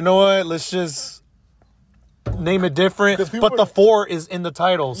 they're like, you know what? Let's just name it different. 'Cause people But the 4 is in the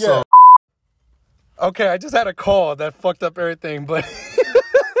title. Yeah. So okay, I just had a call that fucked up everything, but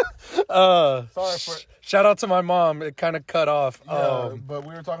Sorry for. shout out to my mom. It kind of cut off. Yeah, but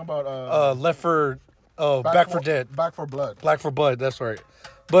we were talking about Left 4 Back 4 Dead. Back for Blood. Black for Blood, that's right.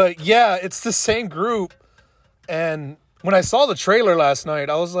 But yeah, it's the same group. And when I saw the trailer last night,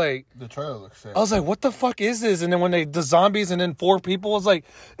 I was like, The trailer looks sick. what the fuck is this? And then when the zombies and then 4 people, I was like,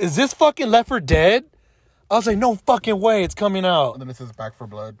 is this fucking Left 4 Dead? I was like, no fucking way, it's coming out. And then it says Back for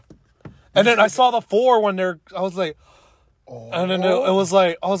Blood. And then I saw the 4 when I was like, and then it was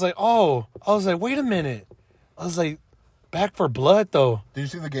like, I was like, wait a minute. I was like, Back for Blood though. Did you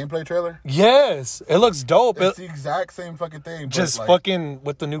see the gameplay trailer? Yes, it looks dope. It's the exact same fucking thing. But Just like, fucking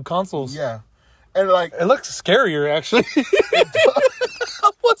with the new consoles. Yeah. And like, It looks scarier, actually.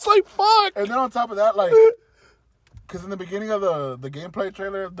 I was like, fuck. and then on top of that, like, because in the beginning of the gameplay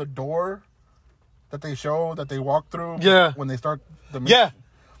trailer, the door that they walk through, Yeah. when they start the Yeah,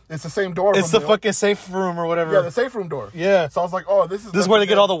 it's the same door. it's from the fucking safe room or whatever. yeah, the safe room door. Yeah. So I was like, oh, this is This is where they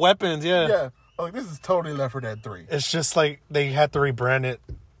get all the weapons, yeah. yeah. I was like, this is totally Left 4 Dead 3. It's just like they had to rebrand it.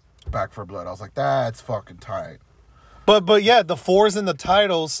 Back for Blood. I was like, that's fucking tight. But yeah, the 4's in the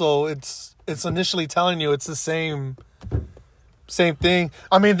title, so it's initially telling you it's the same thing.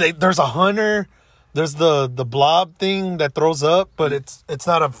 I mean, there's a hunter, there's the blob thing that throws up, but it's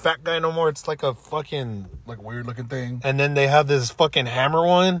not a fat guy no more. It's like a fucking, Like weird looking thing. and then they have this fucking hammer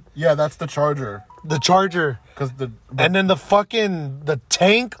one, Yeah, that's the Charger. the Charger, Because and then the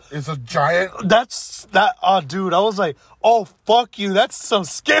tank. it's a giant. Oh, dude, I was like, oh, fuck you. That's some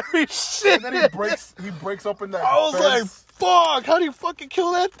scary shit. And then he breaks open that. I was like, fence. fuck, how do you fucking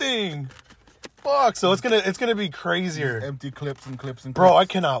kill that thing? Fuck. So it's gonna be crazier. Empty clips and clips and clips. Bro, I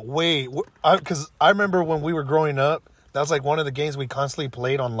cannot wait. Because I remember when we were growing up, that was like one of the games we constantly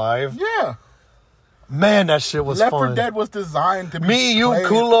played on live. Yeah. Man, that shit was Left fun. 4 Dead was designed to be Me, you, played.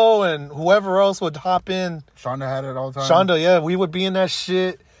 Kulo, and whoever else would hop in. Shonda had it all the time. Shonda, yeah, we would be in that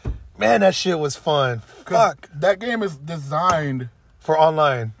shit. Man, that shit was fun. 'Cause Fuck. that game is designed, For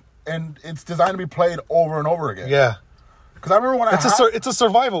online. and it's designed to be played over and over again. Yeah. Because I remember when It's a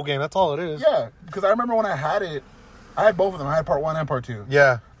survival game. That's all it is. Yeah, because I remember when I had it, I had both of them. I had part 1 and part 2.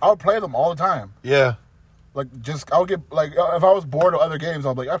 Yeah. I would play them all the time. Yeah. Like, I would get, like, if I was bored of other games,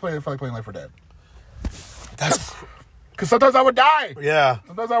 I'd be like, I feel like playing Left 4 Dead. That's Because sometimes I would die. yeah.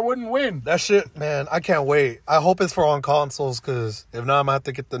 Sometimes I wouldn't win. That shit, man, I can't wait. I hope it's for on consoles, because if not, I'm gonna have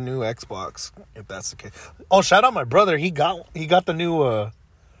to get the new Xbox, if that's the case. Oh, shout out my brother. He got the new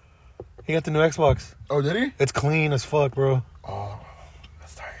Xbox. Oh, did he? It's clean as fuck, bro.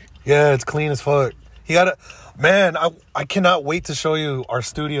 That's tight. Yeah, it's clean as fuck. He got it. Man, I cannot wait to show you our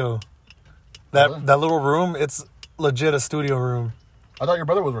studio. Really? That little room, it's legit a studio room. I thought your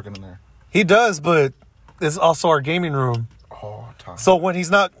brother was working in there. He does, but it's also our gaming room. Oh, time. So when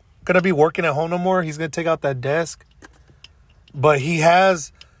he's not gonna be working at home no more, he's gonna take out that desk. But he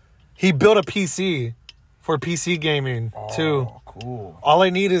built a PC for PC gaming too. Oh, cool. All I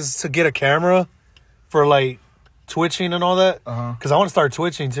need is to get a camera for like twitching and all that. Because I want to start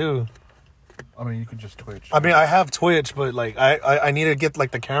twitching too. I mean, you could just Twitch. I mean, I have Twitch, but like I need to get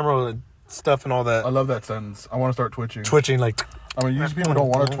like the camera and stuff and all that. I love that sentence. I want to start twitching. Twitching like. I mean, usually people don't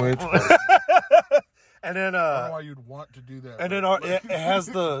want to Twitch. But And then I don't know why you'd want to do that. and then it has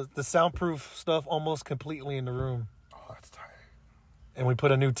the soundproof stuff almost completely in the room. Oh, that's tight. And we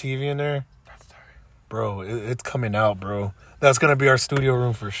put a new TV in there. That's tight. Bro, it's coming out, bro. That's going to be our studio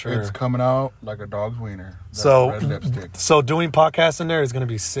room for sure. It's coming out like a dog's wiener. That's red lipstick. So doing podcasts in there is going to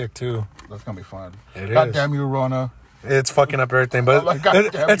be sick, too. That's going to be fun. It Damn you, Rona. It's fucking up everything, but Like,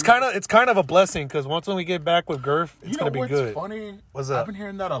 it's kind of a blessing because once when we get back with Girth, it's going to be good. Funny? What's up? I've been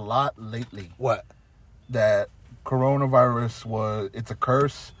hearing that a lot lately. What? That coronavirus it's a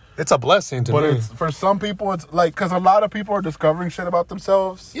curse. It's a blessing to me. But it's, for some people, it's like, because a lot of people are discovering shit about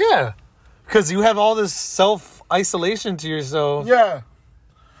themselves. Yeah. Because you have all this self-isolation to yourself. Yeah.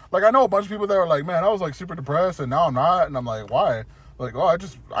 Like, I know a bunch of people that are like, man, I was like super depressed and now I'm not. And I'm like, why? Like, all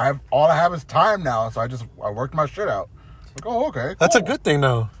I have is time now. So I worked my shit out. Like, oh, okay. Cool. That's a good thing,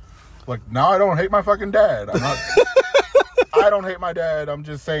 though. Like, now I don't hate my fucking dad. I'm not, I don't hate my dad. I'm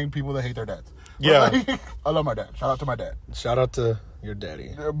just saying people that hate their dads. Yeah. Like, I love my dad. Shout out to my dad. Shout out to your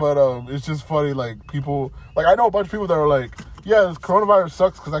daddy. But it's just funny, like, people, like, I know a bunch of people that are like, yeah, this coronavirus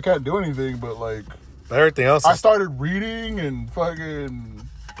sucks because I can't do anything, but, like, everything else I started reading and fucking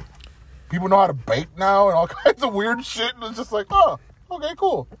people know how to bake now and all kinds of weird shit, and it's just like, oh, okay,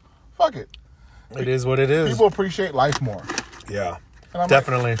 cool. Fuck it. It is what it is. People appreciate life more. Yeah. And I'm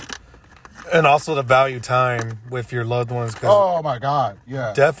definitely. And also to value time with your loved ones. Oh, my God.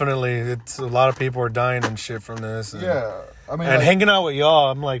 Yeah. Definitely. It's a lot of people are dying and shit from this. And, yeah. I mean, and like, hanging out with y'all,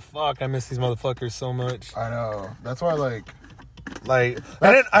 I'm like, fuck, I miss these motherfuckers so much. I know. That's why, like, and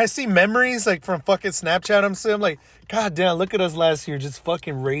then I see memories, like, from fucking Snapchat. I'm like, God damn, look at us last year just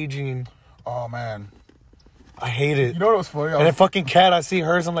fucking raging. oh, man. I hate it. You know what was funny? And then fucking Kat, I see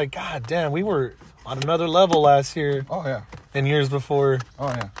hers, I'm like, God damn, we were on another level last year. Oh, yeah. And years before. Oh,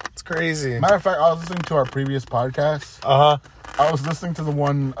 yeah. It's crazy. Matter of fact, I was listening to our previous podcast. Uh-huh. I was listening to the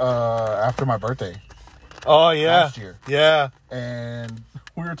one after my birthday. Oh, yeah. Last year. Yeah. And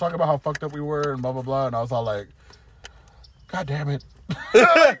we were talking about how fucked up we were and blah, blah, blah. And I was all like, God damn it.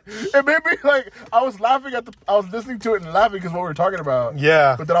 Like, it made me like, I was listening to it and laughing because what we were talking about.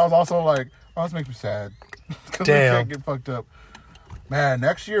 Yeah. But then I was also like, oh, this makes me sad. Because we can't get fucked up. Man,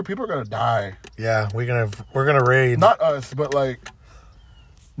 next year people are going to die. Yeah, we're gonna raid. Not us, but like,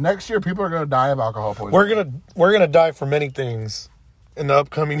 next year people are going to die of alcohol poisoning. We're gonna die for many things in the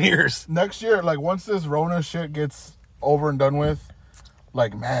upcoming years. Next year, like, once this Rona shit gets over and done with,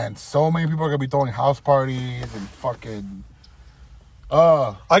 like, man, so many people are going to be throwing house parties and fucking...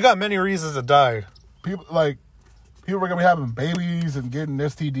 I got many reasons to die. People are going to be having babies and getting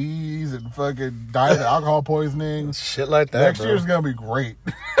STDs and fucking dying of alcohol poisoning. Shit like that, Next bro. year's going to be great.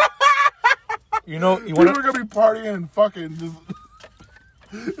 People are going to be partying and fucking just...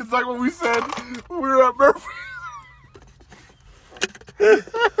 It's like what we said when we were at Murphy.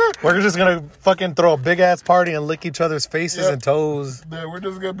 We're just gonna fucking throw a big ass party and lick each other's faces and toes. Yeah, we're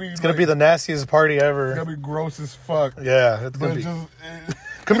just gonna be. It's gonna be the nastiest party ever. It's gonna be gross as fuck. Yeah, it's gonna be. Just,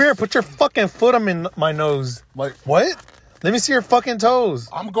 Come here, put your fucking foot in my nose. Like what? Let me see your fucking toes.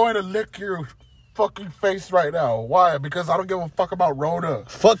 I'm going to lick your fucking face right now. Why? Because I don't give a fuck about Rhoda.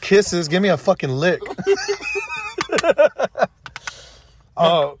 Fuck kisses. Give me a fucking lick.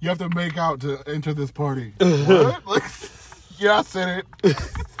 Oh, you have to make out to enter this party. What? Like, yeah, I said it.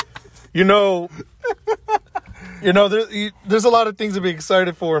 There's a lot of things to be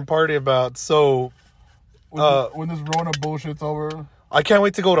excited for and party about. So, when this Rona bullshit's over, I can't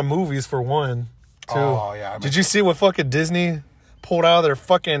wait to go to movies for one. Too. Oh yeah. Did you see what fucking Disney pulled out of their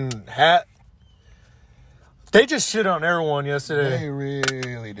fucking hat? They just shit on everyone yesterday. They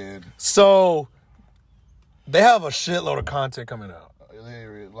really did. So, they have a shitload of content coming out.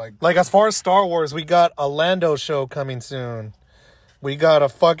 Like as far as Star Wars, we got a Lando show coming soon. We got a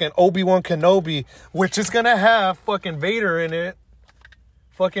fucking Obi-Wan Kenobi, which is gonna have fucking Vader in it.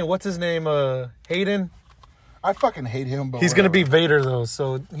 Fucking what's his name? Hayden. I fucking hate him, but he's gonna be Vader though,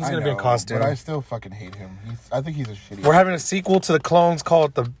 so he's gonna be in costume. But I still fucking hate him. I think he's a shitty. We're having a sequel to the clones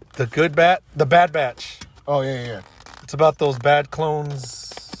called the Bad Batch. Oh yeah. It's about those bad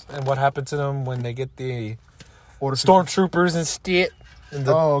clones and what happened to them when they get the stormtroopers and shit.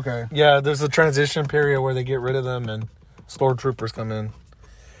 Oh, okay. Yeah, there's a transition period where they get rid of them and stormtroopers come in.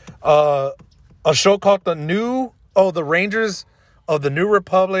 A show called The Rangers of the New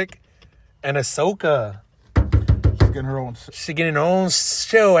Republic and Ahsoka. She's getting her own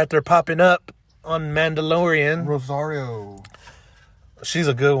show after popping up on Mandalorian. Rosario. She's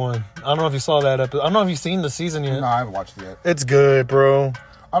a good one. I don't know if you saw that episode. I don't know if you've seen the season yet. No, I haven't watched it yet. It's good, bro.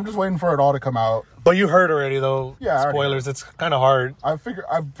 I'm just waiting for it all to come out. But you heard already, though. Yeah, spoilers. It's kind of hard. I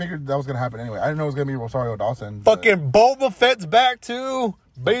figured that was gonna happen anyway. I didn't know it was gonna be Rosario Dawson. Fucking Boba Fett's back too,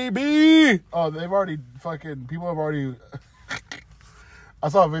 baby. Oh, people have already. I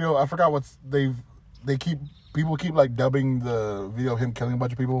saw a video. I forgot people keep like dubbing the video of him killing a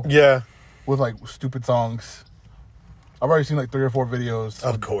bunch of people. Yeah. with like stupid songs. I've already seen like 3 or 4 videos.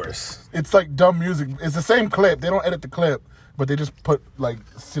 Of course. It's like dumb music. It's the same clip. They don't edit the clip, but they just put like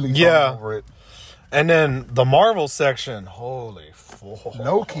silly songs over it. And then the Marvel section. Holy fuck.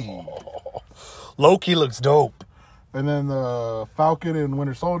 Loki. Loki looks dope. And then the Falcon and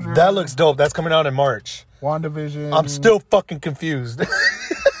Winter Soldier. That looks dope. That's coming out in March. WandaVision. I'm still fucking confused. The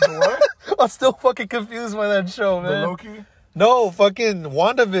what? I'm still fucking confused by that show, man. The Loki? No, fucking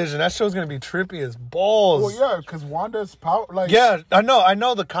WandaVision. That show's gonna be trippy as balls. Well, yeah, because Wanda's power. Like, yeah, I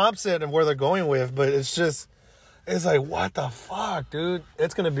know the comp set and where they're going with, but it's like, what the fuck, dude?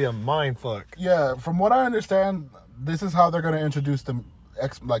 It's gonna be a mind fuck. Yeah, from what I understand, this is how they're gonna introduce the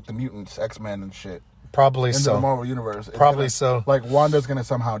the mutants, X-Men and shit. Probably into so. the Marvel universe. It's Probably so. Like Wanda's gonna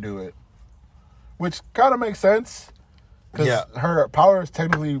somehow do it, which kind of makes sense because her power is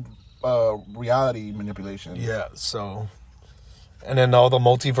technically reality manipulation. Yeah. So, and then all the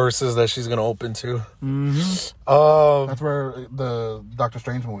multiverses that she's gonna open to. Mm-hmm. That's where the Doctor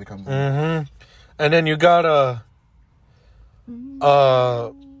Strange movie comes in. Mm-hmm. And then you got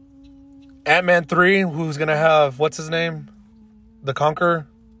Ant-Man 3, who's gonna have what's his name, the Conqueror.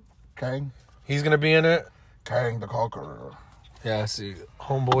 Kang. He's gonna be in it. Kang the Conqueror. Yeah, I see.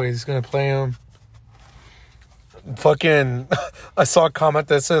 Homeboy, he's gonna play him. Fucking, I saw a comment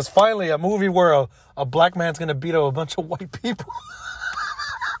that says, finally, a movie where a black man's gonna beat up a bunch of white people.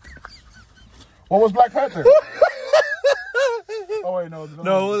 What was Black Panther? Oh, wait, no.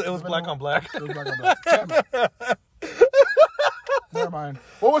 No, it was black on black. It was black on black. Damn it. Never mind.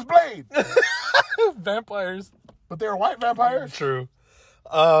 What was Blade? Vampires. But they were white vampires? True.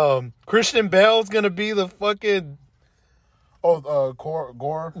 Christian Bale's gonna be the fucking...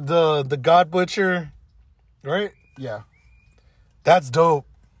 Gore? The God Butcher. Right? Yeah. That's dope.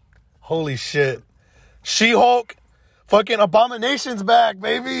 Holy shit. She-Hulk. Fucking Abomination's back,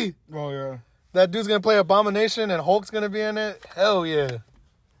 baby. Oh, yeah. That dude's gonna play Abomination and Hulk's gonna be in it. Hell yeah.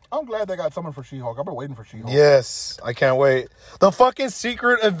 I'm glad they got someone for She-Hulk. I've been waiting for She-Hulk. Yes. I can't wait. The fucking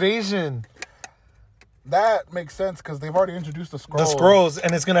Secret Invasion. That makes sense because they've already introduced the Skrulls. The Skrulls,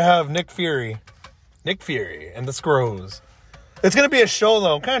 and it's gonna have Nick Fury and the Skrulls. It's gonna be a show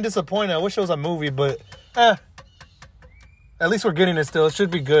though. I'm kind of disappointed. I wish it was a movie, but at least we're getting it still. It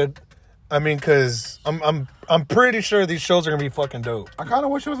should be good. I mean, cause I'm pretty sure these shows are gonna be fucking dope. I kind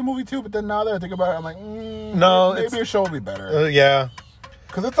of wish it was a movie too, but then now that I think about it, I'm like, no, maybe a show would be better. Yeah,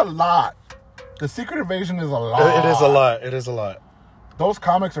 because it's a lot. The Secret Invasion is a lot. It is a lot. It is a lot. Those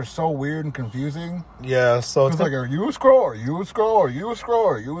comics are so weird and confusing. Yeah, so it's like, are you a Skrull? Are you a Skrull? Are you a Skrull?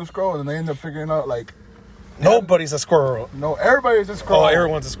 Are you a Skrull? And they end up figuring out like nobody's a Skrull. No, everybody's a Skrull. Oh,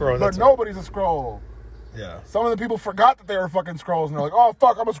 everyone's a Skrull. But nobody's a Skrull. Yeah. Some of the people forgot that they were fucking Skrulls, and they're like, "Oh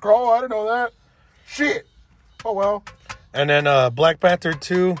fuck, I'm a Skrull. I didn't know that." Shit. Oh well. And then Black Panther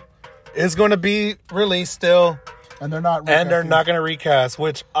 2 is going to be released still, and they're not going to recast,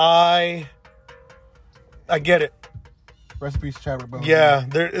 which I get it. Recipes Chadwick Boseman. Yeah,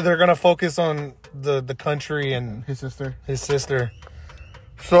 they're gonna focus on the country and his sister.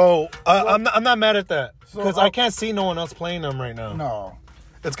 So I'm not mad at that because I can't see no one else playing them right now. No,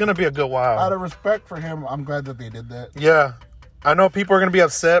 it's gonna be a good while. Out of respect for him, I'm glad that they did that. Yeah, I know people are gonna be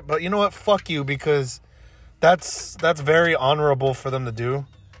upset, but you know what? Fuck you, because that's very honorable for them to do.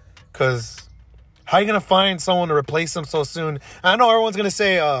 Because how are you gonna find someone to replace him so soon? I know everyone's gonna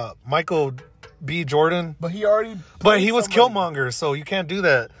say Michael B. Jordan, but he already. But he was Killmonger, so you can't do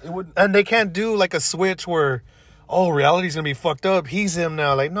that. And they can't do like a switch where, oh, reality's gonna be fucked up. He's him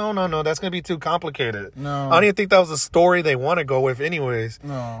now. Like, no, that's gonna be too complicated. No, I don't even think that was a story they want to go with, anyways.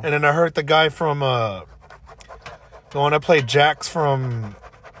 No. And then I heard the guy from the one that played Jax from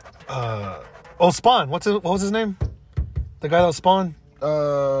Spawn. What was his name? The guy that was Spawn.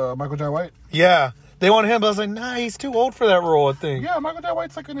 Michael Jai White. Yeah. They wanted him, but I was like, nah, he's too old for that role, I think. Yeah, Michael Jai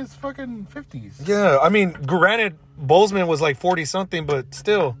White's like in his fucking 50s. Yeah, I mean, granted, Boseman was like 40-something, but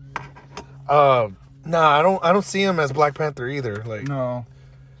still. Nah, I don't see him as Black Panther either. Like, no.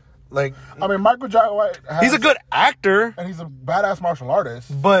 Like, I mean, Michael Jai White he's a good actor. And he's a badass martial artist.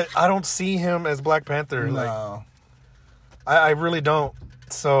 But I don't see him as Black Panther. No. Like, I really don't.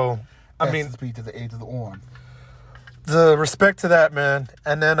 So, I mean. Speak to the age of the on. The respect to that, man.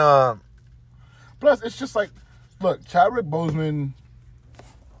 And then, plus, it's just like, look, Chadwick Boseman,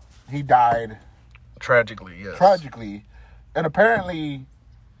 he died. Tragically, yes. Tragically. And apparently,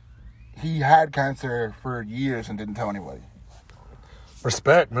 he had cancer for years and didn't tell anybody.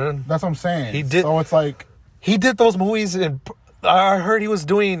 Respect, man. That's what I'm saying. He did. So it's like. He did those movies, and I heard he was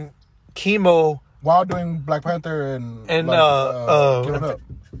doing chemo. While doing Black Panther and Get On Up.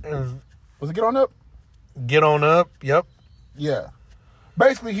 Was it Get On Up? Get On Up, yep. Yeah.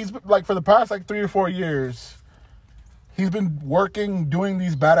 basically he's been, like for the past like 3 or 4 years, he's been working doing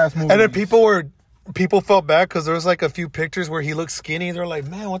these badass movies. And then people felt bad because there was like a few pictures where he looked skinny. They're like,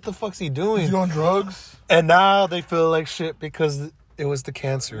 man, what the fuck's he doing? Is he on drugs? And now they feel like shit because it was the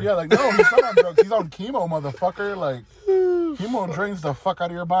cancer. Yeah, like no, he's not on drugs. He's on chemo, motherfucker. Like chemo drains the fuck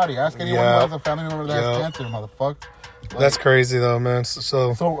out of your body. Ask anyone who has a family member that has cancer, motherfucker. Like, that's crazy though, man.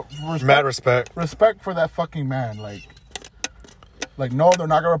 So mad respect. Respect for that fucking man. Like no, they're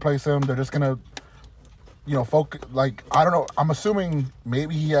not gonna replace him. They're just gonna, you know, focus. Like I don't know. I'm assuming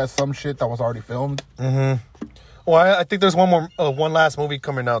maybe he has some shit that was already filmed. Mm-hmm. Well, I think there's one last movie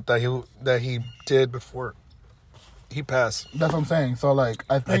coming out that he did before he passed. That's what I'm saying. So like,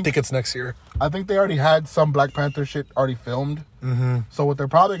 I think it's next year. I think they already had some Black Panther shit already filmed. Mm-hmm. So what they're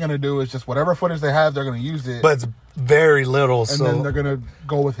probably gonna do is just whatever footage they have, they're gonna use it. But it's very little. And so then they're gonna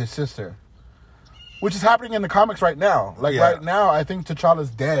go with his sister, which is happening in the comics right now. Like right now, I think T'Challa's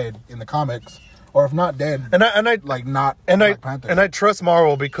dead in the comics, or if not dead, and I like not Black Panther. And I trust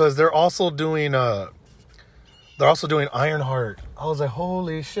Marvel because they're also doing Ironheart. I was like,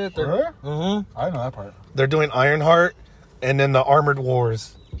 holy shit! Really? Mm-hmm. I didn't know that part. They're doing Ironheart, and then the Armored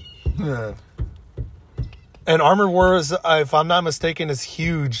Wars. Yeah. And Armored Wars, if I'm not mistaken, is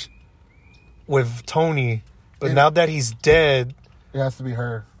huge with Tony. But now that he's dead, it has to be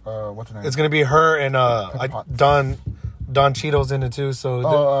her. What's her name? It's gonna be her and Don Cheadle's in it too.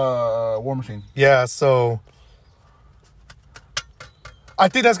 So War Machine. Yeah, so I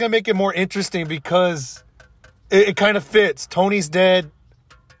think that's gonna make it more interesting because it kind of fits. Tony's dead.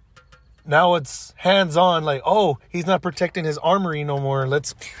 Now it's hands on. Like, oh, he's not protecting his armory no more.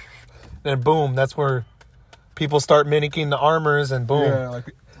 Then boom, that's where people start mimicking the armors, and boom. Yeah,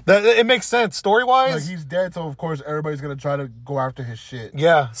 like it makes sense story wise. Like he's dead, so of course everybody's gonna try to go after his shit.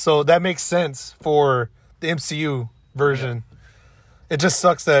 Yeah, so that makes sense for the MCU version. Yeah. It just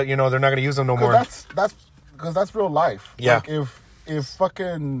sucks that they're not gonna use him no more. That's because that's real life. Yeah. Like if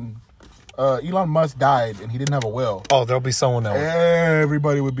fucking Elon Musk died and he didn't have a will, there'll be someone else.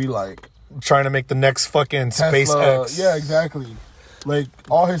 Everybody would be like trying to make the next fucking Tesla, SpaceX. Yeah, exactly. Like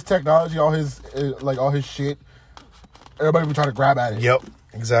all his technology, all his shit. Everybody would try to grab at it. Yep,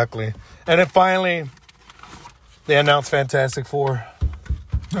 exactly. And then finally, they announced Fantastic Four.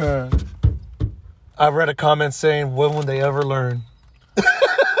 I read a comment saying, when will they ever learn?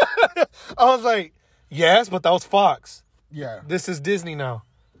 I was like, yes, but that was Fox. Yeah. This is Disney now.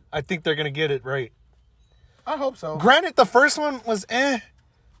 I think they're going to get it right. I hope so. Granted, the first one was Yeah.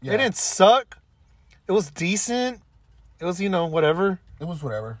 It didn't suck. It was decent. It was, whatever. It was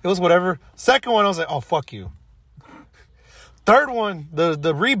whatever. It was whatever. Second one, I was like, oh, fuck you. Third one, the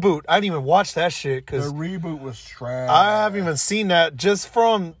reboot, I didn't even watch that shit. The reboot was trash. I haven't even seen that just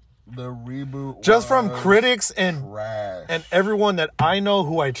from... The reboot just from critics and trash. And everyone that I know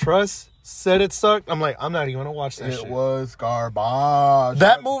who I trust said it sucked. I'm like, I'm not even gonna watch that shit. It was garbage.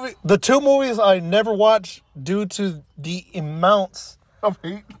 That movie, the two movies I never watched due to the amounts of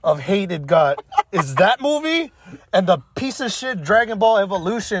hate it got is that movie and the piece of shit Dragon Ball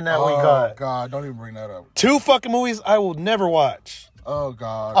Evolution that we got. Oh God, don't even bring that up. Two fucking movies I will never watch. Oh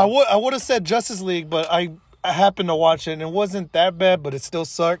God. I would have said Justice League, but I happened to watch it and it wasn't that bad, but it still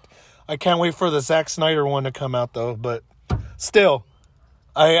sucked. I can't wait for the Zack Snyder one to come out though, but still,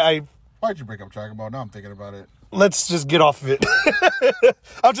 why'd you break up Dragon Ball? Now I'm thinking about it. Let's just get off of it.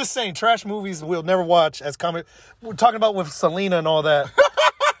 I'm just saying, trash movies we'll never watch as comic. We're talking about with Selena and all that.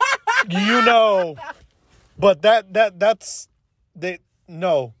 But that's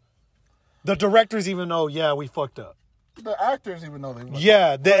no. The directors even know, yeah, we fucked up. The actors even know they fucked up.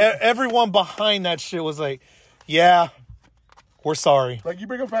 Yeah, everyone behind that shit was like, yeah, we're sorry. Like, you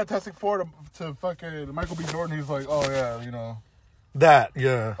bring up Fantastic Four to fucking Michael B. Jordan, he's like, oh yeah, That,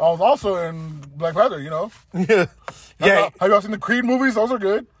 yeah. I was also in Black Panther, Yeah. Have y'all seen the Creed movies? Those are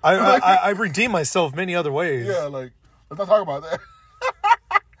good. I redeemed myself many other ways. Yeah, like, let's not talk about that.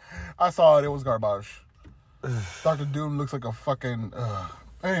 I saw it. It was garbage. Dr. Doom looks like a fucking...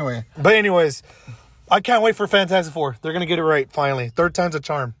 Anyway. But anyways, I can't wait for Fantastic Four. They're going to get it right, finally. Third time's a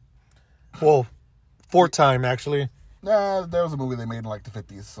charm. Well, fourth time, actually. Nah, there was a movie they made in, like, the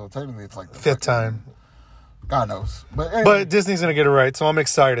 50s, so technically it's, like... the fifth time. God knows. But anyway. But Disney's going to get it right, so I'm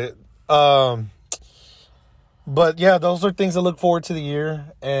excited. But, yeah, those are things I look forward to the year.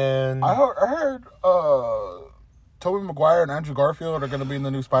 And I heard Tobey Maguire and Andrew Garfield are going to be in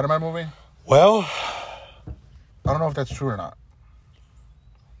the new Spider-Man movie. Well... I don't know if that's true or not.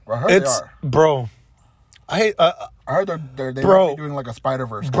 I heard they are. Bro. I heard they might be doing like a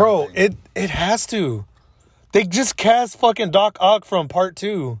Spider-Verse. Bro, it has to. They just cast fucking Doc Ock from Part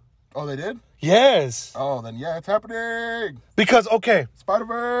 2. Oh, they did? Yes. Oh, then yeah, it's happening. Because, okay.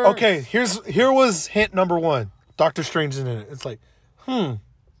 Spider-Verse. Okay, here was hint number one. Doctor Strange is in it. It's like,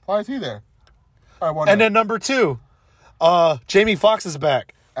 Why is he there? I wonder. And then number two, Jamie Foxx is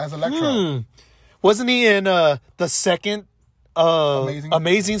back. As Electro. Wasn't he in the second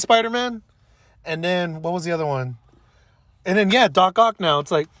Amazing Spider-Man? And then, what was the other one? And then, yeah, Doc Ock now.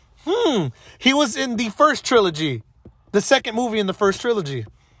 It's like, he was in the first trilogy. The second movie in the first trilogy.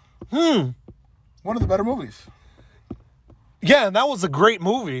 One of the better movies. Yeah, and that was a great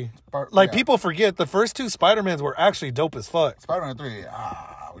movie. People forget the first two Spider-Mans were actually dope as fuck. Spider-Man 3,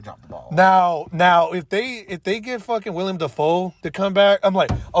 we dropped the ball. Now, if they get fucking Willem Dafoe to come back, I'm like,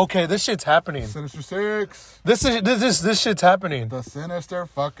 okay, this shit's happening. Sinister Six. This shit's happening. The Sinister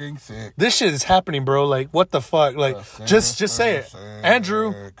fucking Six. This shit is happening, bro. Like, what the fuck? Like, just say it.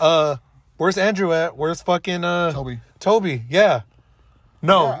 Andrew, where's Andrew at? Where's fucking Toby, yeah.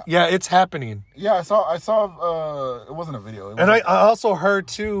 No, yeah, it's happening. Yeah, I saw it wasn't a video. And I also heard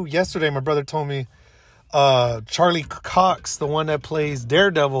too yesterday, my brother told me Charlie Cox, the one that plays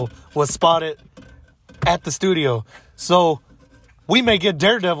Daredevil, was spotted at the studio. So we may get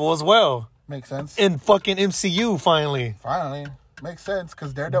Daredevil as well. Makes sense. In fucking MCU finally. Finally. Makes sense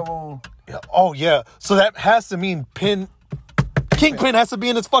because Daredevil. Oh yeah. So that has to mean Kingpin has to be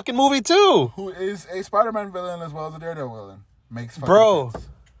in this fucking movie too. Who is a Spider-Man villain as well as a Daredevil villain. Makes fucking sense.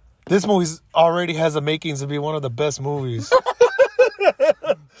 This movie already has the makings to be one of the best movies.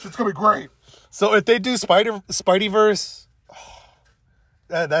 It's gonna be great. So if they do Spideyverse,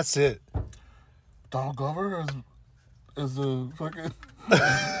 that's it. Donald Glover as a fucking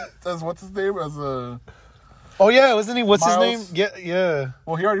as what's his name as a. Oh yeah, wasn't he? What's Miles? his name? Yeah.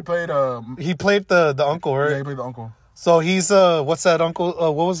 Well, he already played. He played the uncle, right? Yeah, he played the uncle. So he's what's that uncle?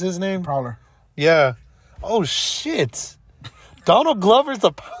 What was his name? Prowler. Yeah. Oh shit. Donald Glover's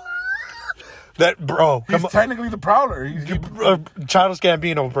the that bro. He's technically the Prowler. He's Childish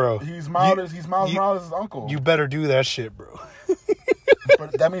Gambino, bro. He's Miles Morales' uncle. You better do that shit, bro.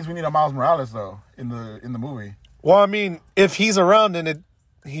 But that means we need a Miles Morales though in the movie. Well, I mean, if he's around, then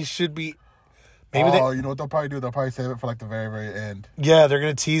he should be. Maybe you know what they'll probably do? They'll probably save it for like the very, very end. Yeah, they're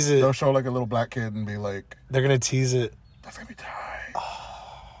gonna tease it. They'll show like a little black kid and be like, they're gonna tease it. That's gonna be tight.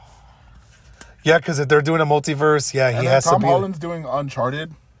 Yeah, because if they're doing a multiverse, yeah, he has to be. Tom Holland's doing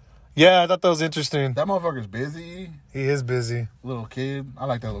Uncharted. Yeah, I thought that was interesting. That motherfucker's busy. He is busy. Little kid. I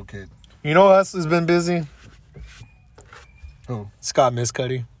like that little kid. You know who else has been busy? Who? Scott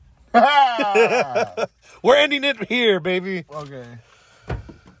Miscuddy. We're ending it here, baby. Okay.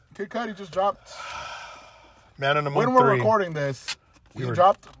 Kid Cudi just dropped. Man on the Moon When we're 3. recording this, we're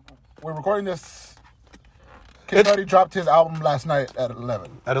recording this. Kid Cudi dropped his album last night at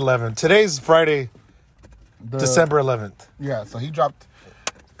 11. At 11. Today's Friday, December 11th. Yeah, so he dropped.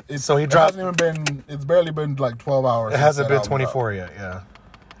 It's barely been like 12 hours. It hasn't been 24 yet, yeah.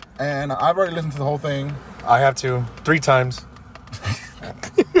 And I've already listened to the whole thing. I have to. 3 times.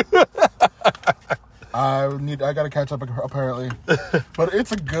 I gotta catch up apparently. But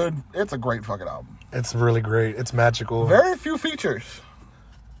it's a great fucking album. It's really great. It's magical. Very few features.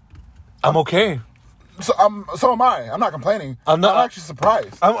 I'm okay. So am I. I'm not complaining. I'm actually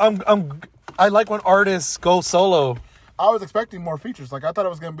surprised. I like when artists go solo. I was expecting more features. Like I thought it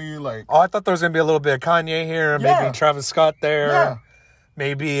was gonna be like. Oh, I thought there was gonna be a little bit of Kanye here, maybe Travis Scott there. Yeah.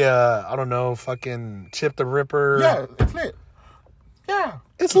 Maybe I don't know, fucking Chip the Ripper. Yeah, it's lit. Yeah,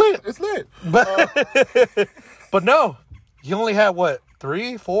 it's lit. It's lit. But no, you only had what,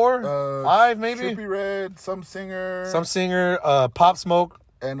 3, 4, 5, maybe. Trippie Redd, some singer, Pop Smoke,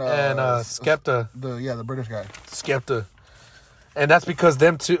 and Skepta. The British guy. Skepta, and that's because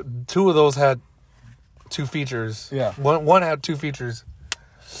them two of those had 2 features. Yeah, one had 2 features.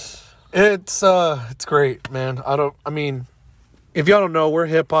 It's great, man. I mean, if y'all don't know, we're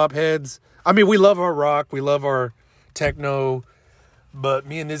hip hop heads. I mean, we love our rock, we love our techno, but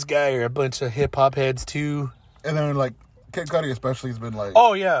me and this guy are a bunch of hip hop heads too. And then like Kid Cudi especially has been like,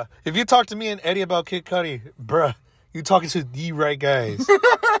 oh yeah, if you talk to me and Eddie about Kid Cudi, bruh, you talking to the right guys.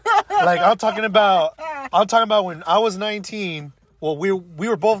 Like I'm talking about when I was 19. Well, we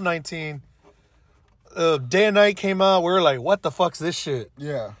were both 19. Day and Night came out. We were like, what the fuck's this shit?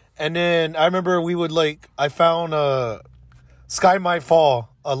 Yeah. And then I remember I found Sky Might Fall,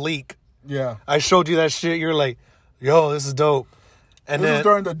 a leak. Yeah. I showed you that shit. You're like, yo, this is dope. And this was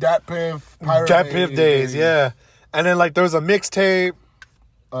during the Dat Piff days, yeah. And then like there was a mixtape.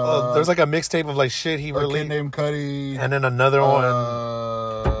 There's like a mixtape of like shit he released. Kid named Cudi. And then another one.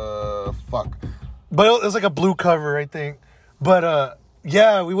 Fuck. But it was like a blue cover, I think. But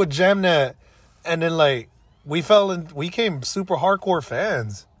yeah, we would jam that. And then like we became super hardcore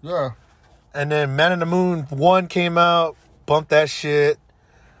fans. Yeah. And then Man on the Moon 1 came out. Bumped that shit.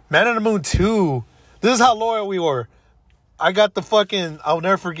 Man on the Moon 2. This is how loyal we were. I got the fucking... I'll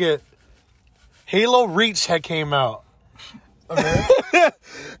never forget. Halo Reach had came out. Okay.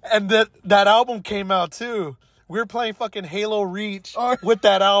 And that album came out too. We were playing fucking Halo Reach Oh. with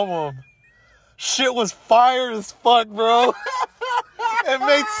that album. Shit was fire as fuck, bro. It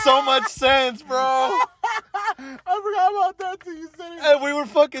made so much sense, bro. I forgot about that till you said it. And we were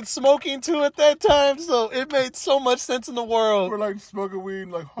fucking smoking too at that time, so it made so much sense in the world. We're like smoking weed,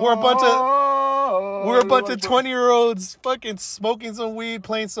 like We're a bunch of like 20-year-olds fucking smoking some weed,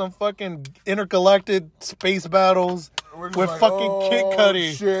 playing some fucking intergalactic space battles We're just with like, fucking Kid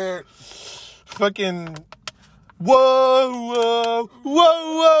Cudi. Shit. Fucking whoa, whoa,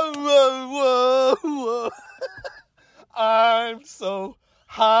 whoa, whoa, whoa, whoa. I'm so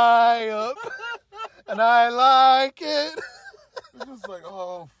high up and I like it. It's just like,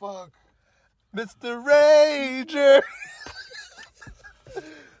 oh fuck. Mr. Rager.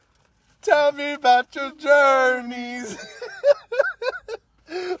 Tell me about your journeys.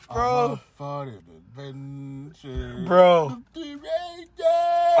 Bro. Fun adventure. Bro. Mr.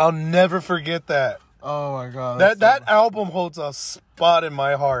 Ranger. I'll never forget that. Oh my god. That album holds a spot in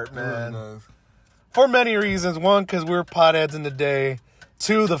my heart, man. Does. For many reasons. One, because we were potheads in the day.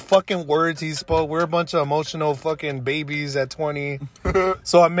 Two, the fucking words he spoke. We're a bunch of emotional fucking babies at 20.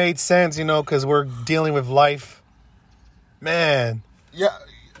 So it made sense, you know, because we're dealing with life. Man. Yeah.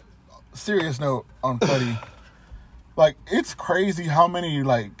 Serious note on Cudi. Like, it's crazy how many,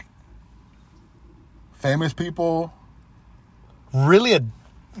 like, famous people, Really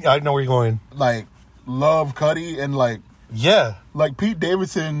I know where you're going. like, love Cudi and, like Yeah. Pete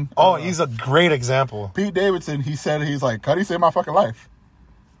Davidson. Oh, he's a great example. Pete Davidson, he said, he's like, Cudi saved my fucking life.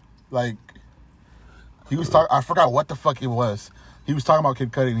 Like, he was talking, I forgot what the fuck it was. He was talking about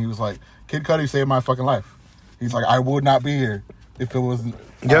Kid Cudi, and he was like, Kid Cudi saved my fucking life. He's like, I would not be here if it wasn't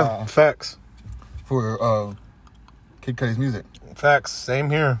Facts. for Kid Cudi's music. Facts. Same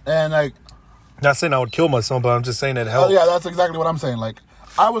here. And, like, Not saying I would kill myself, but I'm just saying it oh, helped. yeah, that's exactly what I'm saying. Like,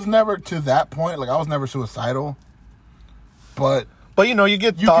 I was never to that point. Like, I was never suicidal. But But, you know, you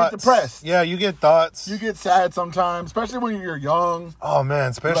get You thoughts. get depressed. Yeah, you get thoughts. you get sad sometimes, especially when you're young. Oh,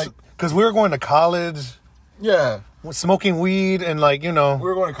 man. Especially Like- because we were going to college, Yeah. smoking weed, and, like, you know. We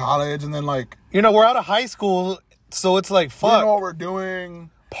were going to college, and then, like, We're out of high school, so it's like, we fuck. know what we're doing.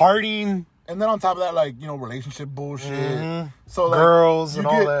 Partying. And then on top of that, like, relationship bullshit. So, like, Girls you and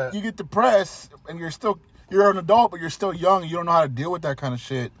all get, that. You get depressed, and you're an adult, but you're still young, and you don't know how to deal with that kind of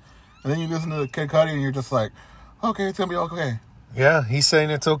shit. And then you listen to Kid Cudi, and you're just like, okay, it's going to be okay. Yeah, he's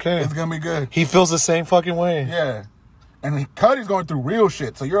saying it's okay. It's going to be good. He feels the same fucking way. Yeah. And Cudi's going through real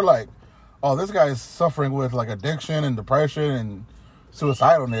shit. So you're like, oh, this guy is suffering with, like, addiction and depression and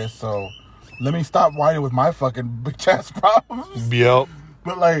suicidalness. So let me stop whining with my fucking bitch-ass problems. Yep.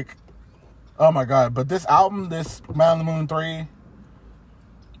 But, like, oh, my God. But this album, this Man on the Moon 3,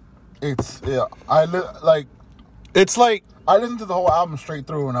 it's, yeah, It's like, I listened to the whole album straight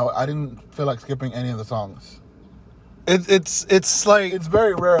through, and I didn't feel like skipping any of the songs. it's like, It's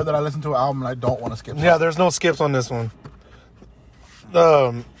very rare that I listen to an album and I don't want to skip. yeah, there's no skips on this one.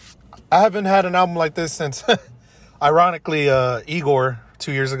 I haven't had an album like this since, ironically, Igor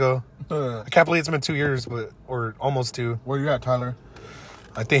 2 years ago. I can't believe it's been 2 years, or almost 2. Where you at, Tyler?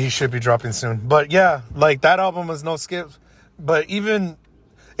 I think he should be dropping soon. But yeah, like that album is no skips. But even,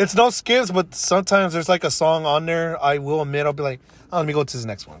 it's no skips, but sometimes there's like a song on there, I will admit, I'll be like, oh, let me go to this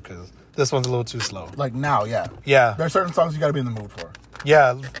next one, because this one's a little too slow. Like now, yeah. Yeah. There's certain songs you got to be in the mood for.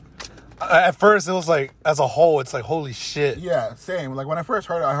 Yeah. At first, it was like, as a whole, it's like, holy shit. Yeah, same. Like when I first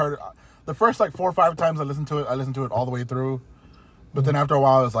heard it, I heard it, the first like 4 or 5 times I listened to it all the way through. But then after a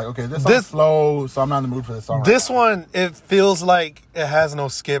while, it's like, okay, this song's slow, so I'm not in the mood for this song. This right now. one, it feels like it has no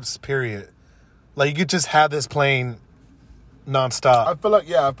skips, period. Like, you could just have this playing nonstop. I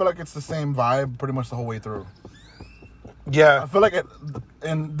feel like it's the same vibe pretty much the whole way through. Yeah. I feel like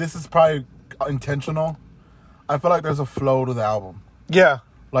and this is probably intentional. I feel like there's a flow to the album. Yeah.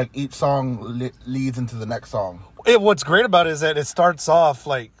 Like each song leads into the next song. What's great about it is that it starts off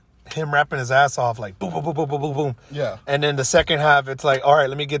like him rapping his ass off, like boom, boom, boom, boom, boom, boom, boom. Yeah. And then the second half, it's like, all right,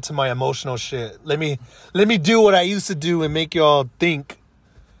 let me get to my emotional shit. Let me do what I used to do and make y'all think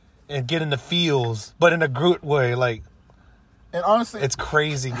and get in the feels, but in a good way. Like, And honestly, it's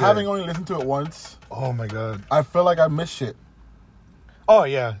crazy good. having only listened to it once, Oh my God. I feel like I miss shit. Oh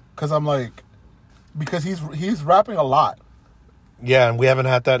yeah. Because I'm like, because he's rapping a lot. Yeah, and we haven't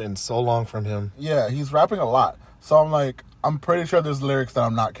had that in so long from him. Yeah, he's rapping a lot. So I'm like, I'm pretty sure there's lyrics that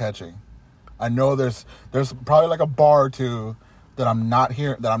I'm not catching. I know there's probably like a bar or two that I'm not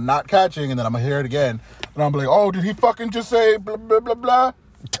hearing, that I'm not catching, and then I'm gonna hear it again, and I'm like, oh, did he fucking just say blah blah blah blah?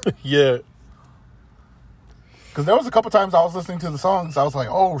 Yeah. Because there was a couple times I was listening to the songs, I was like,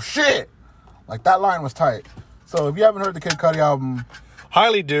 oh shit, like that line was tight. So if you haven't heard the Kid Cudi album,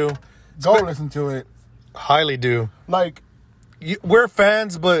 Highly do. go listen to it. Highly do. Like, We're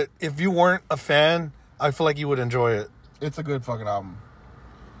fans, but if you weren't a fan, I feel like you would enjoy it. it's a good fucking album.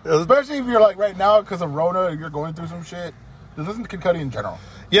 Especially if you're like right now, because of Rona, you're going through some shit. Just listen to Kid Cudi in general.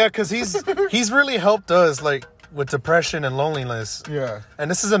 Yeah, because he's really helped us, like, with depression and loneliness. Yeah. And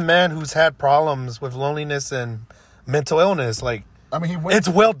this is a man who's had problems with loneliness and mental illness. Like, I mean, he went. it's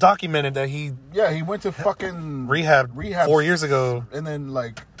well documented that he He went to fucking rehab 4 years ago. and then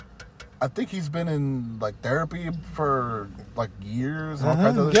like, I think he's been in like therapy for like years and all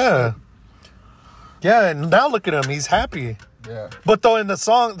kinds of other Yeah. Yeah, and now look at him. He's happy. shit. Yeah. But though in the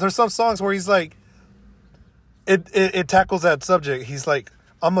song, there's some songs where he's like, it tackles that subject. He's like,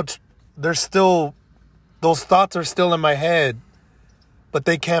 there's still, those thoughts are still in my head, but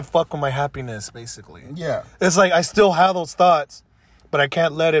they can't fuck with my happiness, basically. Yeah. It's like, I still have those thoughts, but I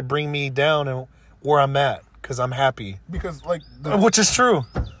can't let it bring me down and where I'm at, because I'm happy. Because like, Which is true.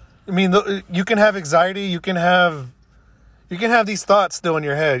 I mean, you can have anxiety, you can have these thoughts still in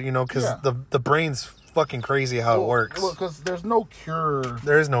your head, you know, because Yeah. the brain's fucking crazy how it works. Well, because there's no cure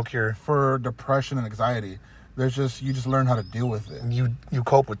There is no cure. for depression and anxiety. There's just, you just learn how to deal with it. You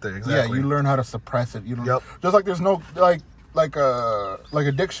cope with it, exactly. Yeah, you learn how to suppress it. You don't, Yep. Just like there's no like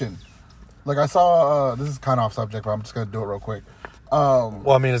addiction. Like I saw this is kind of off subject, but I'm just gonna do it real quick.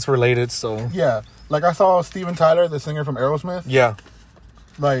 Well, I mean, it's related, so Yeah, like I saw Steven Tyler, the singer from Aerosmith. yeah.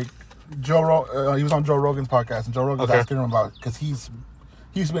 Like he was on Joe Rogan's podcast, and Joe Rogan was Okay. asking him about, because he's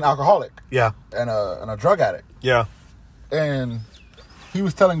been an alcoholic Yeah. and a drug addict, Yeah. and he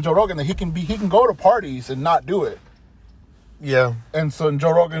was telling Joe Rogan that he can go to parties and not do it. Yeah. And so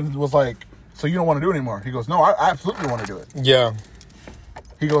Joe Rogan was like, so you don't want to do it anymore? He goes, no, I absolutely want to do it. Yeah.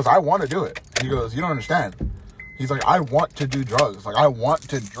 He goes, I want to do it. He goes, you don't understand. He's like, I want to do drugs. Like, I want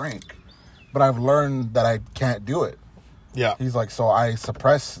to drink. But I've learned that I can't do it. Yeah. He's like, so I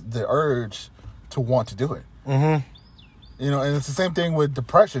suppress the urge to want to do it. Mm-hmm. You know, and it's the same thing with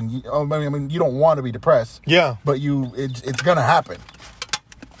depression. I mean, you don't want to be depressed. Yeah. But it's going to happen.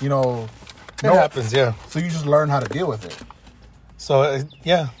 You know. It happens, yeah. So you just learn how to deal with it. So,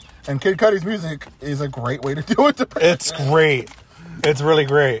 yeah. And Kid Cudi's music is a great way to deal with depression. It's great. It's really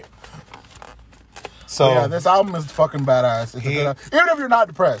great. So, Yeah, this album is fucking badass. Even if you're not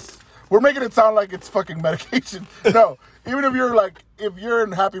depressed, we're making it sound like it's fucking medication. No, even if you're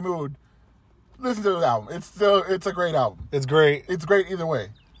in a happy mood, listen to the album. It's a great album. it's great. It's great either way.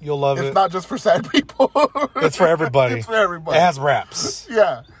 You'll love It's it. not just for sad people. It's for everybody. It's for everybody. It has raps.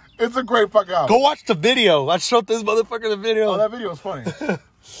 Yeah, it's a great fucking album. Go watch the video. I showed this motherfucker the video. Oh, that video is funny.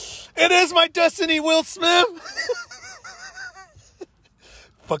 It is my destiny, Will Smith.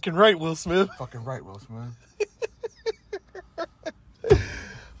 Fucking right, Will Smith. Fucking right, Will Smith.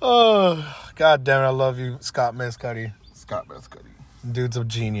 Oh, god damn it, I love you, Scott Mescudi. Scott Mescudi. Dude's a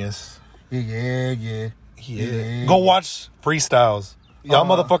genius. Yeah. Yeah. Go watch freestyles. Y'all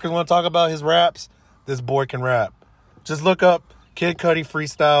motherfuckers want to talk about his raps? This boy can rap. Just look up Kid Cudi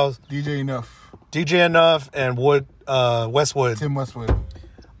freestyles, DJ Enough. DJ Enough, and Westwood. Tim Westwood.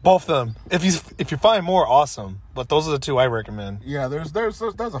 Both of them. If you find more, awesome. But those are the two I recommend. Yeah, there's a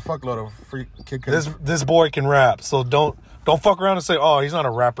fuckload of free Kid Cudi. This boy can rap, so don't fuck around and say, oh, he's not a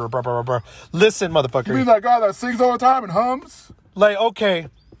rapper. Blah, blah, blah, blah. Listen, motherfucker. You mean that guy that sings all the time and hums? Like, okay,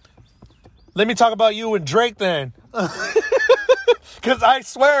 let me talk about you and Drake then. Because I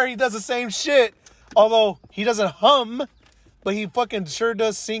swear he does the same shit. Although he doesn't hum, but he fucking sure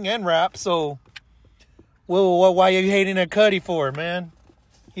does sing and rap. So, well, why are you hating at Cudi for, man?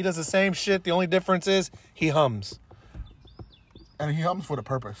 He does the same shit. The only difference is he hums. And he hums for the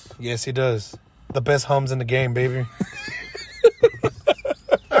purpose. Yes, he does. The best hums in the game, baby.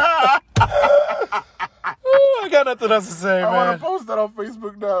 I got nothing else to say, I man. want to post that on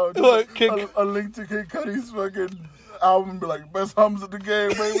Facebook now. What? A link to Kid Cudi's fucking album, be like, best hums in the game,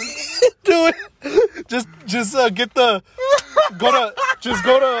 baby. Do it. Just get the go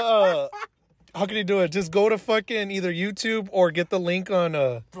to how can you do it? Just go to fucking either YouTube or get the link on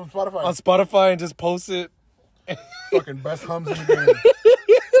From Spotify. Spotify and just post it. Fucking best hums in the game.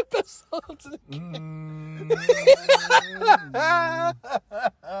 Best hums in the game.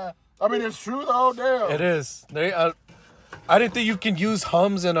 I mean, it's true though, damn. It is. I didn't think you can use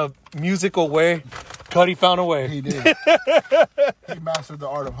hums in a musical way. Cudi found a way. He did. He mastered the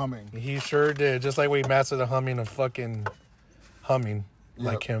art of humming. He sure did. Just like we mastered the humming of fucking humming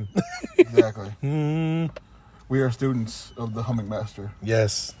like him. Exactly. We are students of the Humming Master.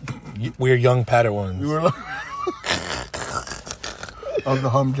 Yes. We are young Padawans. We were of the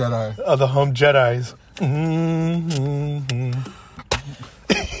Hum Jedi. Of the Hum Jedis. Mm-hmm.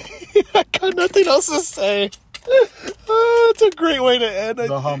 I got nothing else to say. It's a great way to end it.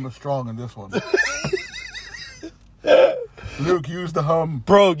 The hum is strong in this one. Luke, use the hum.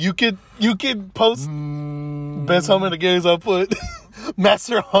 Bro, you could post best hum in the games. I'll put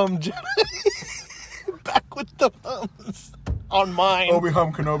Master Hum Jedi back with the hums on mine. Obi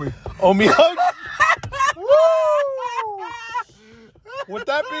Hum Kenobi. Obi Hum. Woo! With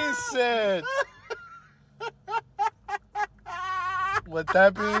that being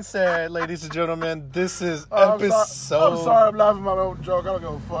said, ladies and gentlemen, this is episode. I'm sorry, I'm laughing at my own joke. I don't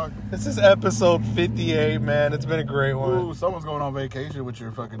give a fuck. This is episode 58, man. It's been a great one. Ooh, someone's going on vacation with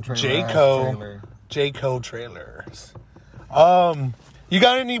your fucking trailer. Jayco trailers. You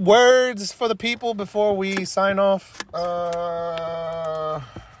got any words for the people before we sign off? We're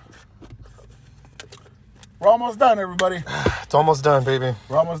almost done, everybody. It's almost done, baby.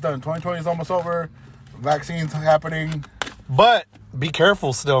 We're almost done. 2020 is almost over. Vaccines happening. But be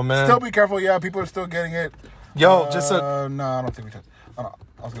careful still, man. Still be careful. Yeah, people are still getting it. Yo, No, I don't think we should. Oh, no.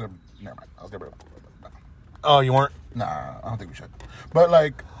 Never mind. I was gonna. No. Oh, you weren't? Nah, I don't think we should. But,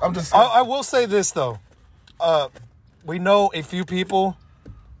 like, I'm just. I will say this, though. We know a few people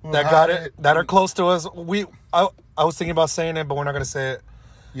that got it, that are close to us. I was thinking about saying it, but we're not going to say it.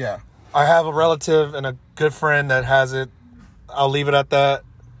 Yeah. I have a relative and a good friend that has it. I'll leave it at that.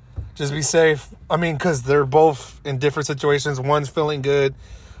 Just be safe. I mean, because they're both in different situations. One's feeling good.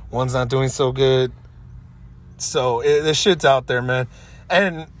 One's not doing so good. So, this shit's out there, man.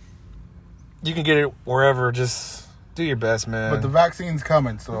 And you can get it wherever. Just do your best, man. But the vaccine's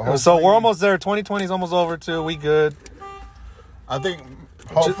coming, so we're almost there. 2020 is almost over, too. We good. I think,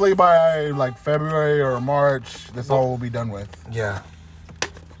 hopefully by, like, February or March, this all will be done with. Yeah.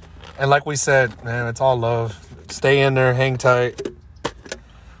 And like we said, man, it's all love. Stay in there, hang tight.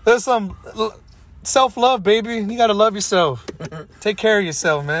 There's some self-love, baby. You got to love yourself. Take care of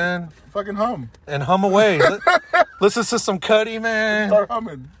yourself, man. Fucking hum. And hum away. Listen to some Cuddy, man.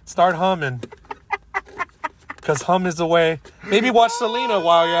 Start humming. Because hum is the way. Maybe watch Selena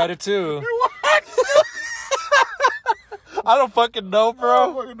while you're at it, too. I don't fucking know, bro. I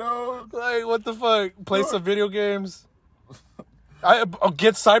don't fucking know. Like, what the fuck? Play some video games. I'll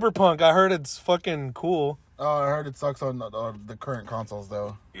get Cyberpunk. I heard it's fucking cool. Oh, I heard it sucks on the current consoles,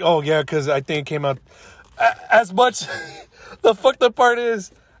 though. Oh, yeah, because I think it came out as much. The fucked up part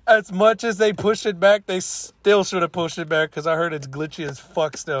is, as much as they pushed it back, they still should have pushed it back because I heard it's glitchy as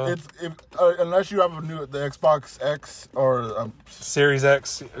fuck still. Unless you have the Xbox X or Series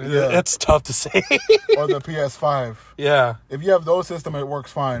X. Yeah. It's tough to say. Or the PS5. Yeah. If you have those system, it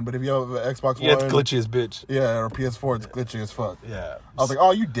works fine. But if you have an Xbox One, it's glitchy as bitch. Yeah, or PS4, it's glitchy as fuck. Yeah. I was like, oh,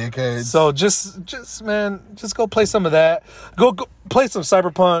 you dickheads. So just man, just go play some of that. Go play some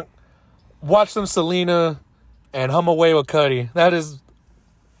Cyberpunk. Watch some Selena, and hum away with Cuddy.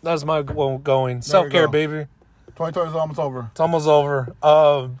 That's my going. Self-care, baby. 2020 is almost over. It's almost over.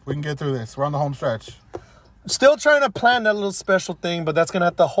 We can get through this. We're on the home stretch. Still trying to plan that little special thing, but that's going to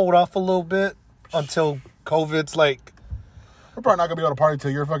have to hold off a little bit until COVID's like... We're probably not going to be able to party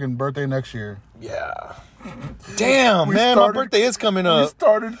till your fucking birthday next year. Yeah. Damn, man. My birthday is coming up. We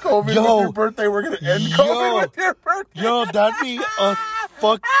started COVID with your birthday. We're going to end COVID with your birthday. Yo, that'd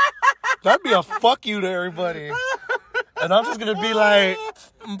be a fuck you to everybody. And I'm just going to be like,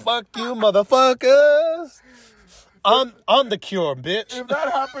 fuck you, motherfuckers. I'm the cure, bitch. If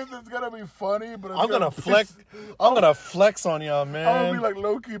that happens, it's going to be funny. But I'm going to flex. I'm going to flex on y'all, man. I'm going to be like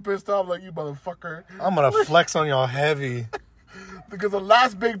low-key pissed off like you motherfucker. I'm going to flex on y'all heavy. Because the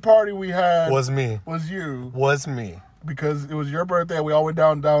last big party we had was me. Was you. Was me. Because it was your birthday. We all went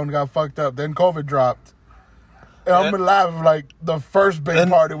down, got fucked up. Then COVID dropped. And I'm gonna laugh like the first big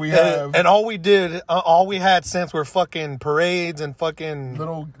party we have. And all we did, all we had since were fucking parades and fucking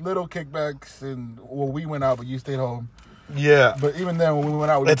little kickbacks. And we went out, but you stayed home. Yeah. But even then, when we went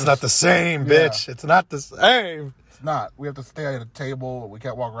out, it's not the same, bitch. It's not the same. It's not. We have to stay at a table. We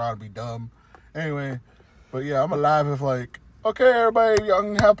can't walk around and be dumb. Anyway, but yeah, I'm gonna laugh if like, okay, everybody, y'all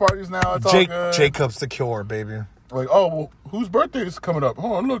can have parties now. It's all good. Jacob's the cure, baby. Like, oh, well, whose birthday is coming up?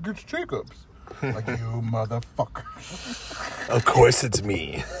 Oh, look, it's Jacob's. Like, you motherfucker. Of course it's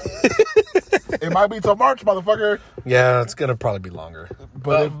me. It might be till March, motherfucker. Yeah, it's going to probably be longer.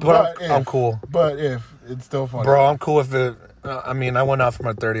 But I'm cool. But if, it's still funny. Bro, I'm cool if it... I mean, I went out for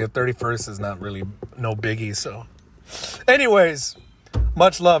my 30th. 31st is not really no biggie, so... Anyways,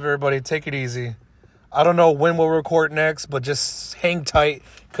 much love, everybody. Take it easy. I don't know when we'll record next, but just hang tight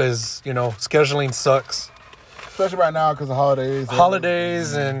because, scheduling sucks. Especially right now because of holidays.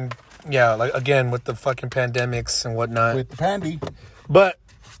 Holidays and, yeah, like, again, with the fucking pandemics and whatnot. With the pandy. But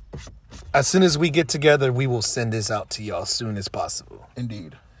as soon as we get together, we will send this out to y'all as soon as possible.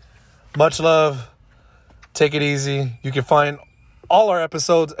 Indeed. Much love. Take it easy. You can find all our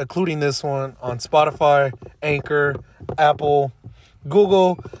episodes, including this one, on Spotify, Anchor, Apple,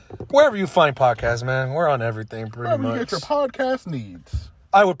 Google, wherever you find podcasts, man. We're on everything pretty Wherever much. you get your podcast needs.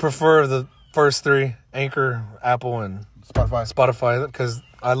 I would prefer the first three, Anchor, Apple, and Spotify, because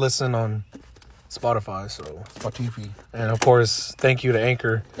I listen on Spotify, so. Spotify. And, of course, thank you to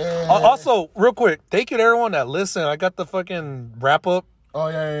Anchor. Also, real quick, thank you to everyone that listened. I got the fucking wrap-up. Oh,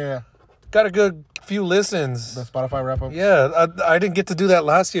 yeah. Got a good few listens. The Spotify wrap-up? Yeah, I didn't get to do that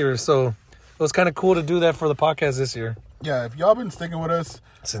last year, so it was kind of cool to do that for the podcast this year. Yeah, if y'all been sticking with us.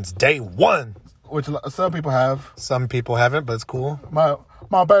 Since day one. Which some people have. Some people haven't, but it's cool.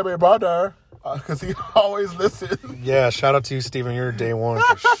 My baby brother, because he always listens. Yeah, shout out to you, Steven. You're day one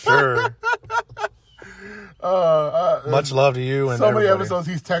for sure. Much love to you and so everybody. many episodes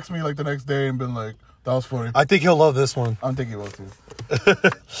he's texted me like the next day and been like, that was funny. I think he'll love this one. I think he will too.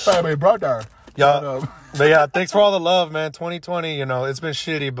 Baby brother. Yeah, but yeah, thanks for all the love, man. 2020, it's been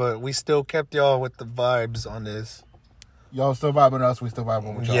shitty, but we still kept y'all with the vibes on this. Y'all still vibing us, we still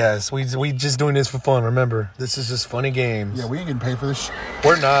vibing with y'all. Yes, we just doing this for fun. Remember, this is just funny games. Yeah, we ain't getting paid for this shit.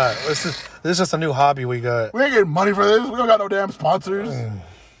 We're not. This is just a new hobby we got. We ain't getting money for this. We don't got no damn sponsors.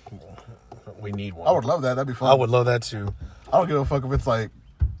 We need one. I would love that. That'd be fun. I would love that too. I don't give a fuck if it's like,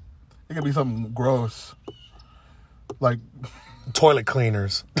 it could be something gross. Like toilet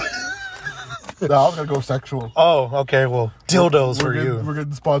cleaners. No, I was gonna go sexual. Oh, okay. Well, dildos for you. We're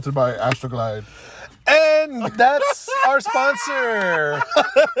getting sponsored by Astroglide. And that's our sponsor.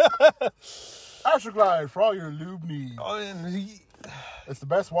 Astroglide for all your lube needs. Oh, and it's the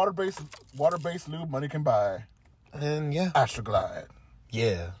best water-based lube money can buy. And yeah. Astroglide.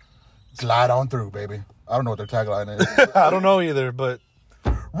 Yeah. Glide on through, baby. I don't know what their tagline is. I don't know either, but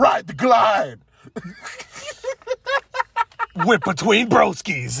ride the glide. Whip between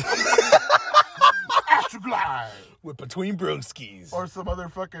broskies. Astroglide. Whip between broskies. Or some other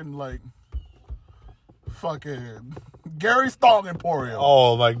fucking Gary's Thong Emporium.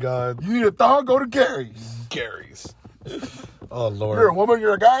 Oh my God. You need a thong, go to Gary's. Gary's. Oh Lord. You're a woman,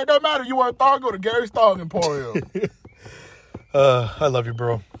 you're a guy, it doesn't matter. You want a thong, go to Gary's Thong Emporium. I love you,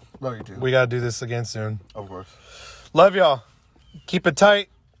 bro. Love you too. We gotta do this again soon. Of course. Love y'all. Keep it tight.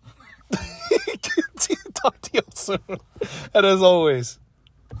 Talk to you soon. And as always,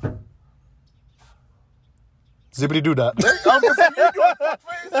 zippity doo dah. I was gonna say, you doing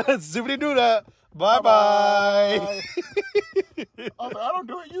fuckface. Zippity doo dah. Bye bye. I was like, I don't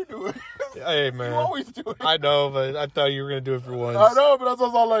do it, you do it. Hey man. You always do it. I know, but I thought you were gonna do it for once. I know, but I was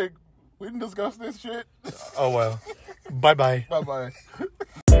all like, we didn't discuss this shit. Oh well. Bye bye. Bye bye.